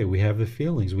 Okay, we have the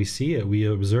feelings, we see it, we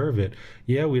observe it.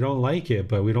 Yeah, we don't like it,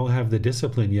 but we don't have the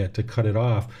discipline yet to cut it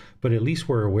off. But at least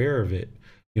we're aware of it.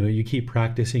 You keep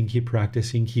practicing, keep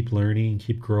learning,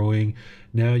 keep growing.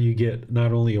 Now you get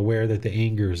not only aware that the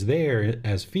anger is there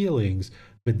as feelings,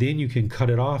 but then you can cut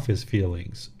it off as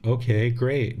feelings. Okay,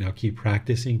 great. Now keep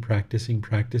practicing.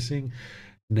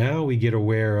 Now we get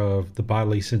aware of the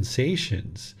bodily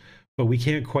sensations, but we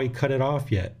can't quite cut it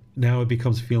off yet. Now it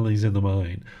becomes feelings in the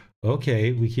mind.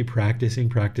 Okay, we keep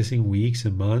practicing weeks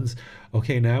and months.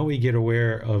 Okay, now we get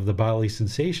aware of the bodily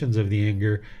sensations of the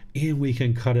anger and we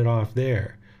can cut it off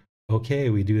there. Okay,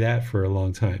 we do that for a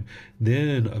long time.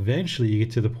 Then eventually you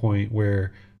get to the point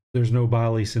where there's no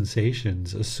bodily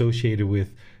sensations associated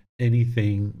with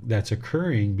anything that's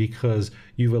occurring because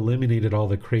you've eliminated all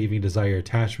the craving, desire,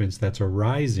 attachments that's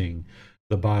arising,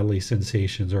 the bodily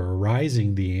sensations are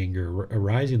arising, the anger,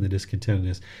 arising the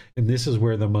discontentedness. And this is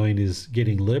where the mind is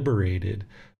getting liberated,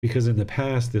 because in the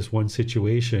past, this one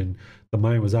situation, the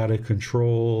mind was out of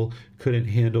control, couldn't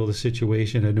handle the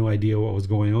situation, had no idea what was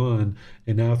going on.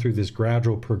 And now through this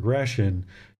gradual progression,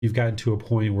 you've gotten to a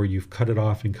point where you've cut it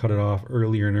off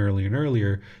earlier and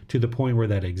earlier to the point where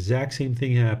that exact same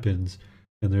thing happens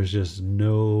and there's just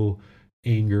no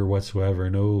anger whatsoever,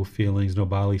 no feelings, no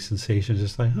bodily sensations,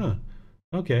 just like,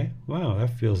 okay, wow, that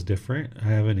feels different. I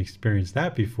haven't experienced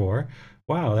that before.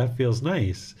 Wow, that feels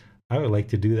nice. I would like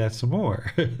to do that some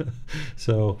more.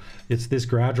 So it's this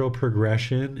gradual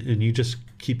progression, and you just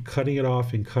keep cutting it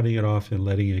off and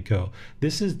letting it go.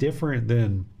 This is different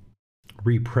than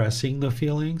repressing the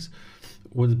feelings.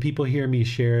 When people hear me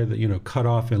share that, cut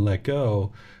off and let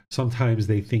go, sometimes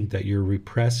they think that you're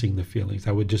repressing the feelings.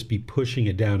 I would just be pushing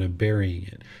it down and burying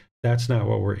it. That's not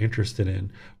what we're interested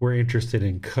in. We're interested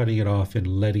in cutting it off and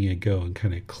letting it go and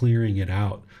kind of clearing it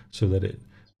out so that it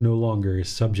no longer is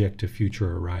subject to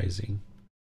future arising.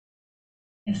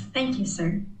 Yes, thank you,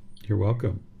 sir. You're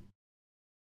welcome.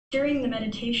 During the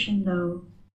meditation, though,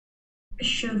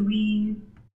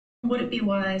 would it be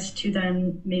wise to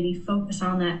then maybe focus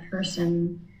on that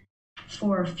person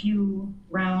for a few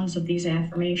rounds of these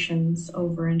affirmations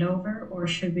over and over, or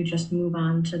should we just move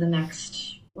on to the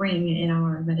next ring in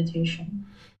our meditation?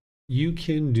 You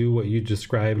can do what you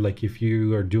described, like if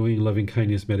you are doing loving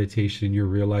kindness meditation and you're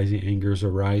realizing anger is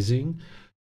arising,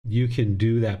 you can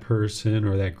do that person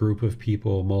or that group of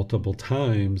people multiple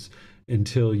times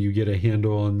until you get a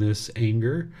handle on this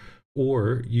anger.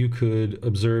 Or you could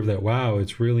observe that, wow,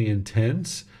 it's really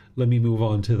intense. Let me move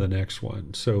on to the next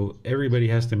one. So everybody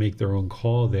has to make their own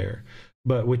call there.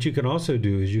 But what you can also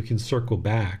do is you can circle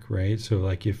back, right? So,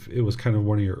 like if it was kind of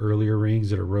one of your earlier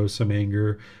rings that arose some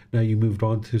anger, now you moved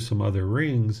on to some other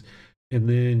rings, and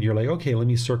then you're like, okay, let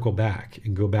me circle back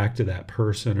and go back to that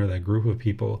person or that group of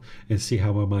people and see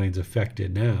how my mind's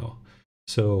affected now.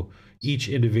 So each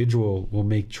individual will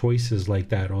make choices like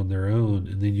that on their own,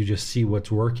 and then you just see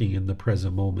what's working in the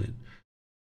present moment.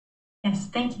 Yes,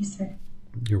 thank you, sir.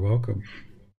 You're welcome.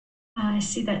 I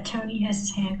see that Tony has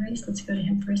his hand raised. Let's go to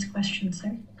him for his question,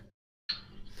 sir.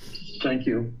 Thank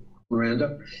you,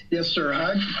 Miranda. Yes, sir.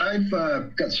 I've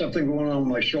got something going on with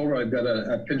my shoulder. I've got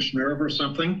a pinched nerve or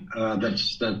something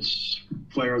that's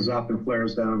flares up and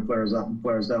flares down and flares up and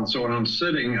flares down. So when I'm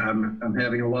sitting, I'm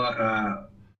having a lot.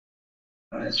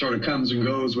 It sort of comes and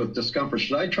goes with discomfort.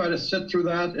 Should I try to sit through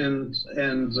that and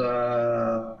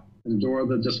endure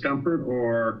the discomfort,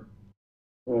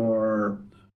 or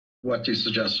what do you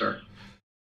suggest, sir?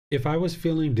 If I was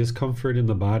feeling discomfort in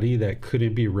the body that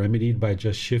couldn't be remedied by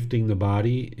just shifting the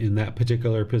body in that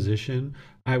particular position,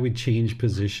 I would change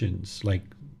positions, like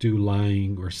do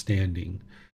lying or standing,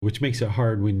 which makes it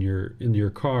hard when you're in your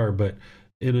car. But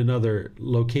in another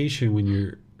location, when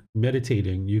you're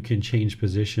meditating, you can change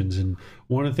positions. And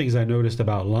one of the things I noticed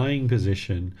about lying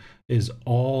position is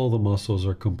all the muscles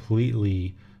are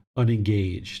completely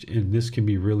unengaged, and this can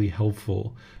be really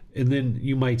helpful. And then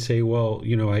you might say, well,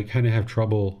 I kind of have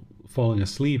trouble falling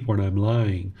asleep when I'm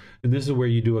lying. And this is where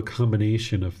you do a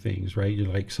combination of things, right?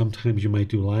 You're like, sometimes you might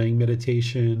do lying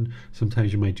meditation,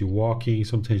 sometimes you might do walking,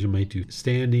 sometimes you might do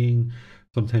standing,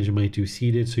 sometimes you might do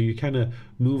seated. So you kind of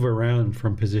move around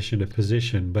from position to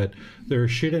position, but there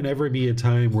shouldn't ever be a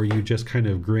time where you just kind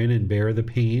of grin and bear the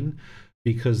pain,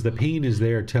 because the pain is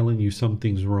there telling you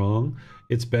something's wrong.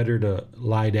 It's better to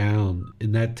lie down,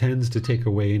 and that tends to take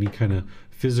away any kind of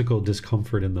physical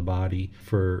discomfort in the body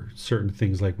for certain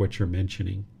things like what you're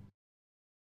mentioning.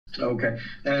 Okay.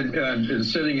 And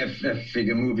sitting, if you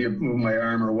can move my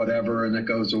arm or whatever, and it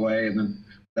goes away, and then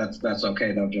that's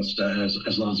okay though. Just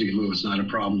as long as you can move, it's not a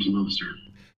problem to move, sir.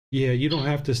 Yeah, you don't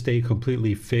have to stay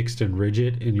completely fixed and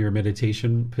rigid in your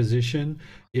meditation position.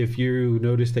 If you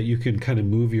notice that you can kind of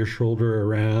move your shoulder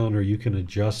around, or you can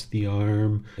adjust the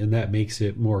arm, and that makes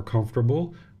it more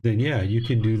comfortable, then yeah, you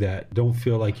can do that. Don't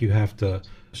feel like you have to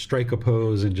strike a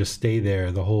pose and just stay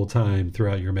there the whole time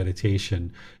throughout your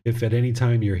meditation. If at any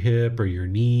time your hip or your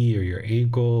knee or your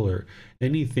ankle or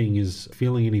anything is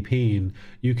feeling any pain,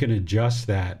 you can adjust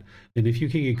that. And if you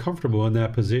can get comfortable in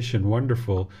that position,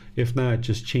 wonderful. If not,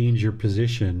 just change your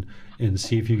position and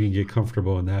see if you can get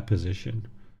comfortable in that position.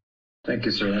 Thank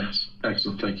you, sir. That's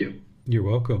excellent. Thank you. You're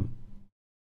welcome.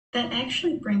 That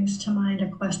actually brings to mind a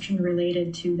question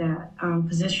related to that,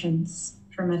 positions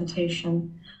for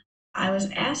meditation. I was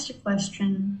asked a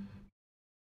question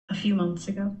a few months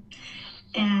ago,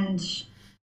 and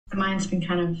the mind's been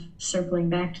kind of circling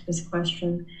back to this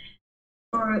question.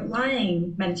 For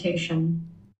lying meditation,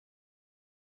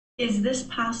 is this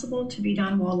possible to be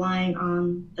done while lying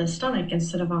on the stomach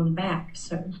instead of on the back?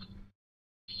 So,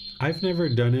 I've never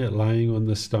done it lying on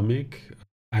the stomach.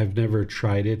 I've never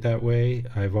tried it that way.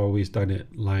 I've always done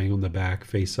it lying on the back,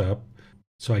 face up.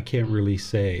 So I can't really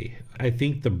say. I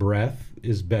think the breath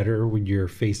is better when you're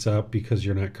face up, because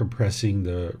you're not compressing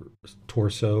the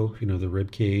torso, the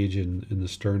rib cage and the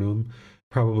sternum.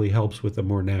 Probably helps with a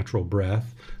more natural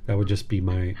breath. That would just be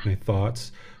my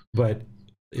thoughts. But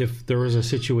if there was a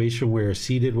situation where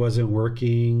seated wasn't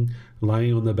working,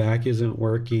 lying on the back isn't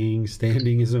working,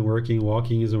 standing isn't working,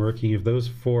 walking isn't working, if those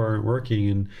four aren't working,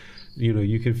 and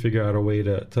you can figure out a way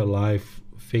to lie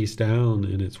face down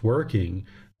and it's working,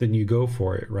 then you go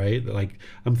for it, right? Like,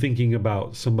 I'm thinking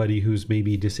about somebody who's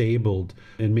maybe disabled,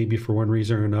 and maybe for one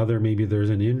reason or another, maybe there's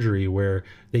an injury where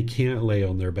they can't lay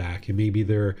on their back, and maybe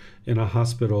they're in a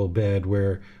hospital bed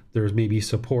where there's maybe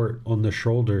support on the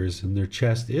shoulders and their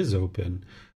chest is open.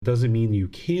 It doesn't mean you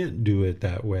can't do it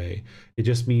that way. It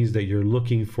just means that you're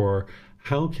looking for,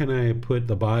 how can I put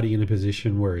the body in a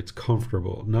position where it's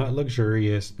comfortable, not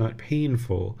luxurious, not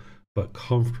painful, but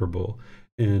comfortable.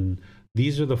 And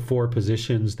these are the four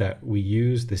positions that we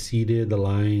use: the seated, the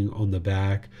lying on the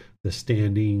back, the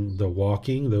standing, the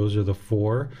walking. Those are the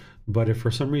four. But if for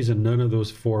some reason none of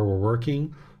those four were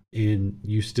working and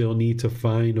you still need to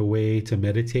find a way to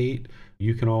meditate,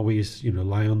 you can always,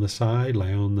 lie on the side,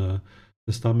 lie on the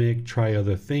the stomach, try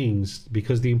other things,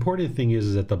 because the important thing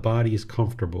is that the body is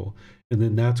comfortable. And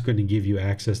then that's going to give you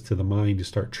access to the mind to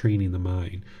start training the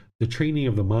mind. The training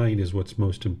of the mind is what's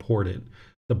most important.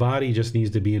 The body just needs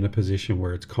to be in a position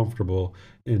where it's comfortable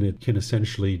and it can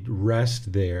essentially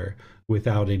rest there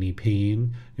without any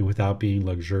pain and without being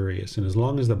luxurious. And as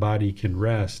long as the body can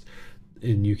rest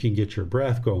and you can get your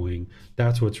breath going,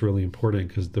 that's what's really important,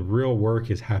 because the real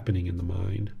work is happening in the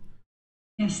mind.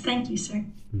 Yes, thank you, sir.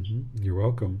 You're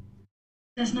welcome.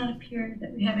 It does not appear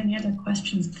that we have any other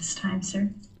questions at this time,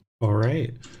 sir. All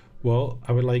right. Well,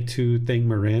 I would like to thank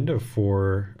Miranda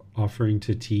for offering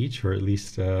to teach, or at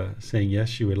least saying yes,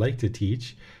 she would like to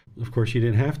teach. Of course, you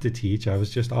didn't have to teach. I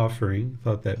was just offering.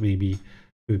 Thought that maybe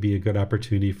it would be a good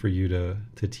opportunity for you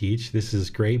to teach. This is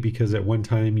great because at one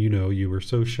time, you were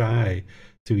so shy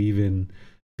to even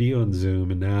be on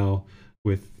Zoom. And now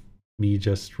with me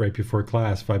just right before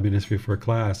class, 5 minutes before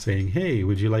class, saying, hey,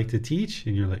 would you like to teach?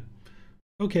 And you're like,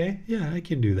 okay, yeah, I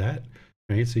can do that.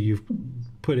 Right? So you've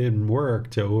put in work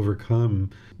to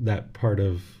overcome that part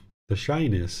of the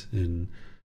shyness. And,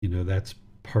 that's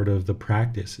part of the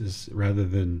practice, is rather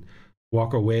than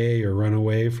walk away or run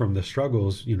away from the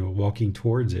struggles, walking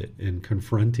towards it and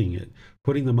confronting it,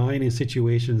 putting the mind in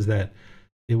situations that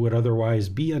it would otherwise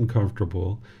be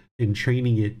uncomfortable, and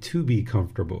training it to be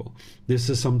comfortable. This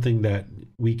is something that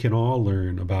we can all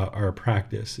learn about our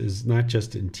practice, is not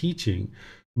just in teaching,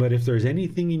 but if there's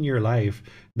anything in your life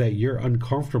that you're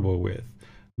uncomfortable with,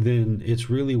 then it's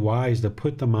really wise to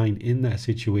put the mind in that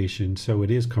situation so it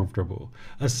is comfortable.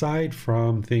 Aside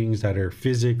from things that are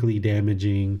physically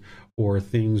damaging, or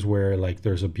things where like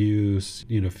there's abuse,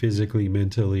 physically,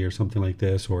 mentally, or something like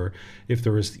this, or if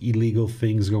there was illegal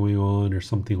things going on or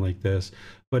something like this.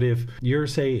 But if you're,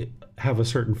 say, have a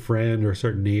certain friend or a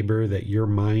certain neighbor that your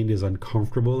mind is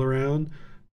uncomfortable around,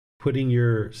 putting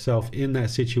yourself in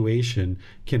that situation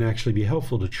can actually be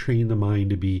helpful to train the mind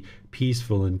to be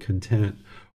peaceful and content.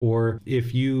 Or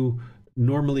if you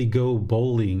normally go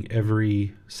bowling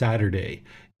every Saturday,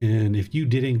 and if you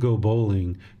didn't go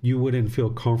bowling, you wouldn't feel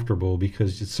comfortable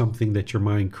because it's something that your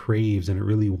mind craves and it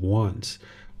really wants.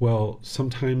 Well,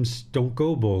 sometimes don't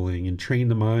go bowling, and train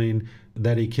the mind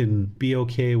that it can be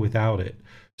okay without it.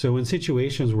 So in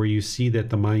situations where you see that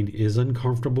the mind is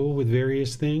uncomfortable with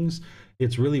various things,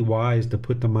 it's really wise to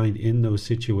put the mind in those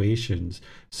situations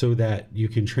so that you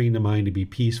can train the mind to be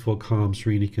peaceful, calm,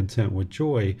 serene, and content with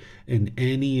joy in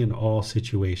any and all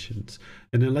situations.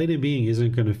 An enlightened being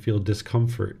isn't going to feel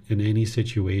discomfort in any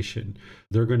situation.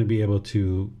 They're going to be able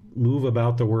to move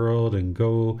about the world and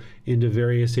go into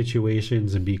various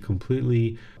situations and be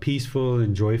completely peaceful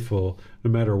and joyful no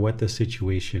matter what the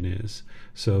situation is.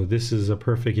 So this is a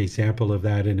perfect example of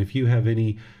that. And if you have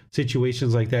any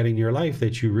situations like that in your life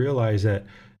that you realize that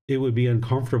it would be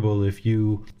uncomfortable if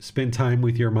you spent time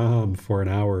with your mom for an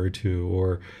hour or two,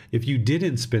 or if you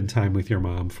didn't spend time with your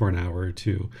mom for an hour or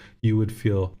two, you would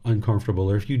feel uncomfortable.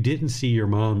 Or if you didn't see your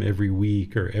mom every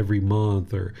week or every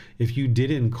month, or if you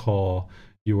didn't call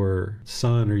your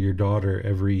son or your daughter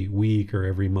every week or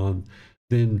every month,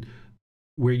 then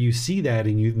where you see that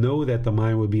and you know that the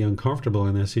mind would be uncomfortable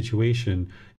in that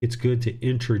situation, it's good to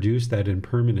introduce that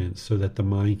impermanence so that the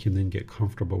mind can then get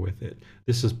comfortable with it.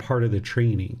 This is part of the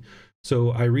training.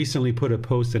 So I recently put a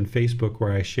post on Facebook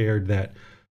where I shared that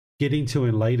getting to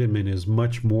enlightenment is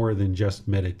much more than just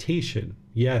meditation.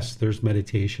 Yes, there's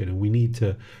meditation, and we need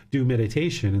to do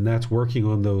meditation, and that's working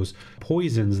on those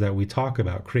poisons that we talk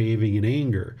about, craving and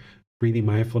anger. Breathing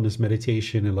mindfulness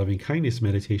meditation and loving kindness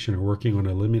meditation are working on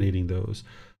eliminating those.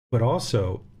 But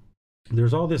also,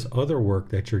 there's all this other work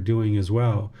that you're doing as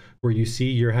well, where you see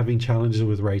you're having challenges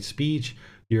with right speech,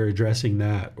 you're addressing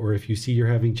that. Or if you see you're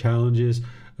having challenges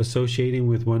associating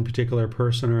with one particular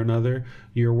person or another,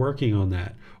 you're working on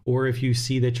that. Or if you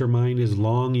see that your mind is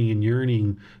longing and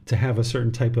yearning to have a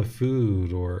certain type of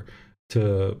food, or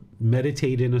to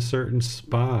meditate in a certain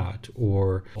spot,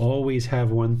 or always have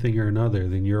one thing or another,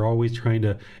 then you're always trying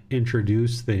to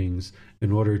introduce things in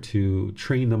order to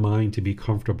train the mind to be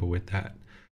comfortable with that.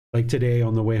 Like today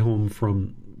on the way home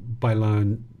from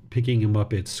Bailan, picking him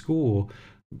up at school,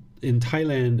 in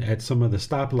Thailand at some of the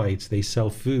stoplights, they sell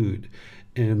food.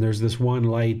 And there's this one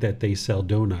light that they sell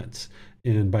donuts.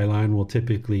 And Bailan will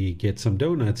typically get some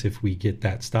donuts if we get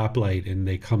that stoplight and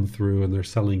they come through and they're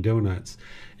selling donuts.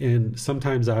 And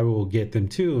sometimes I will get them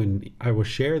too, and I will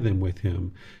share them with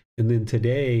him. And then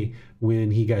today, when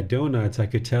he got donuts, I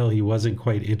could tell he wasn't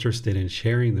quite interested in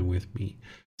sharing them with me.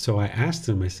 So I asked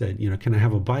him, I said, can I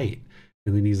have a bite?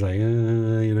 And then he's like,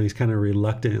 he's kind of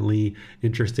reluctantly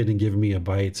interested in giving me a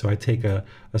bite. So I take a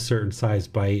certain size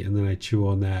bite and then I chew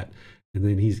on that. And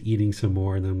then he's eating some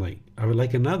more. And I'm like, I would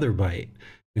like another bite.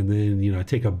 And then, I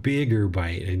take a bigger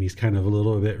bite, and he's kind of a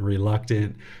little bit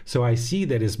reluctant. So I see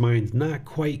that his mind's not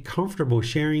quite comfortable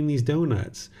sharing these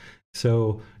donuts.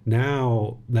 So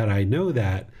now that I know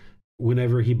that,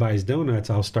 whenever he buys donuts,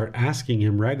 I'll start asking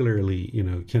him regularly,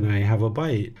 can I have a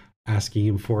bite? Asking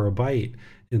him for a bite.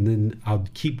 And then I'll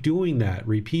keep doing that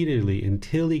repeatedly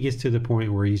until he gets to the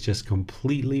point where he's just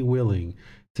completely willing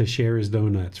to share his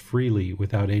donuts freely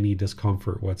without any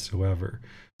discomfort whatsoever.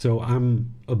 So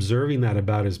I'm observing that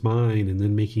about his mind and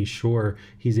then making sure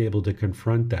he's able to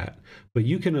confront that. But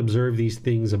you can observe these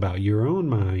things about your own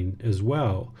mind as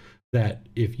well, that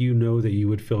if you know that you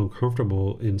would feel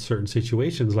uncomfortable in certain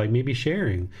situations, like maybe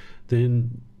sharing,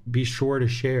 then be sure to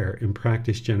share and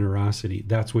practice generosity.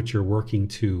 That's what you're working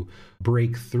to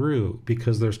break through,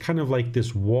 because there's kind of like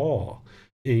this wall,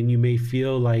 and you may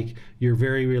feel like you're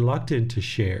very reluctant to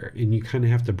share, and you kind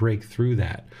of have to break through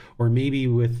that. Or maybe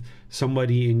with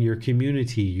somebody in your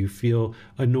community, you feel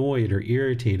annoyed or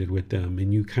irritated with them,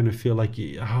 and you kind of feel like,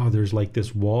 there's like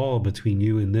this wall between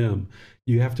you and them.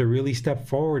 You have to really step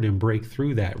forward and break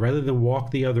through that, rather than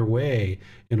walk the other way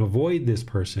and avoid this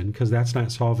person, because that's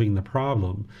not solving the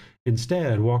problem.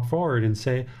 Instead, walk forward and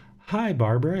say, "Hi,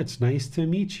 Barbara, it's nice to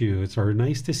meet you. Or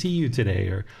nice to see you today."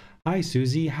 Or, "Hi,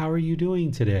 Susie, how are you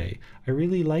doing today? I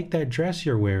really like that dress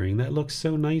you're wearing. That looks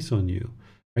so nice on you."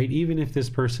 Right? Even if this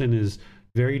person is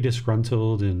very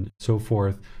disgruntled and so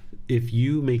forth, if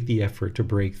you make the effort to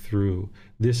break through,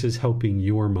 this is helping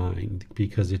your mind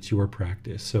because it's your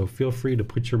practice. So feel free to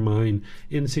put your mind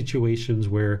in situations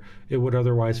where it would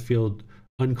otherwise feel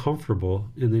uncomfortable,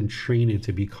 and then train it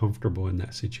to be comfortable in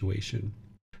that situation.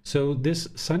 So this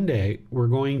Sunday, we're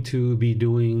going to be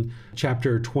doing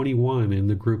chapter 21 in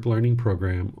the group learning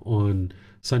program on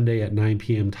Sunday at 9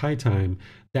 p.m. Thai time.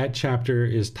 That chapter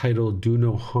is titled "Do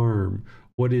No Harm.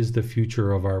 What is the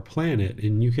Future of Our Planet?"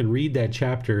 And you can read that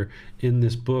chapter in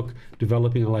this book,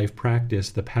 Developing a Life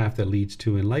Practice, The Path That Leads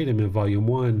to Enlightenment, Volume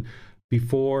 1,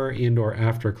 before and or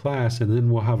after class, and then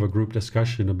we'll have a group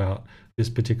discussion about this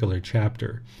particular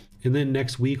chapter. And then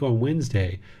next week on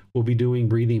Wednesday, we'll be doing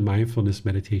breathing mindfulness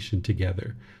meditation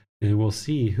together. And we'll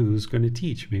see who's going to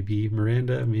teach. Maybe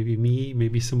Miranda, maybe me,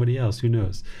 maybe somebody else, who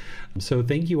knows. So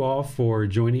thank you all for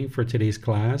joining for today's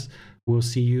class. We'll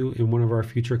see you in one of our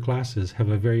future classes. Have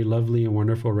a very lovely and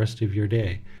wonderful rest of your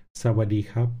day. Sawadee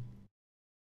khap.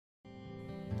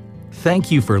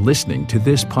 Thank you for listening to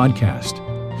this podcast.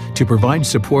 To provide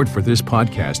support for this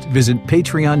podcast, visit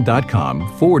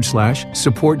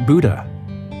patreon.com/support Buddha.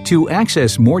 To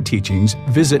access more teachings,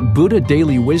 visit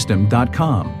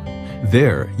buddhadailywisdom.com.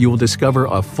 There, you will discover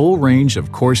a full range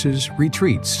of courses,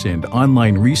 retreats, and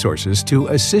online resources to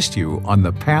assist you on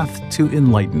the path to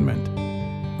enlightenment.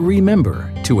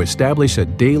 Remember to establish a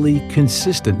daily,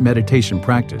 consistent meditation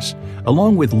practice,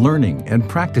 along with learning and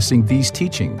practicing these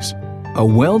teachings. A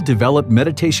well-developed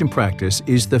meditation practice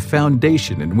is the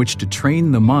foundation in which to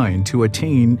train the mind to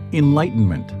attain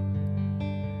enlightenment.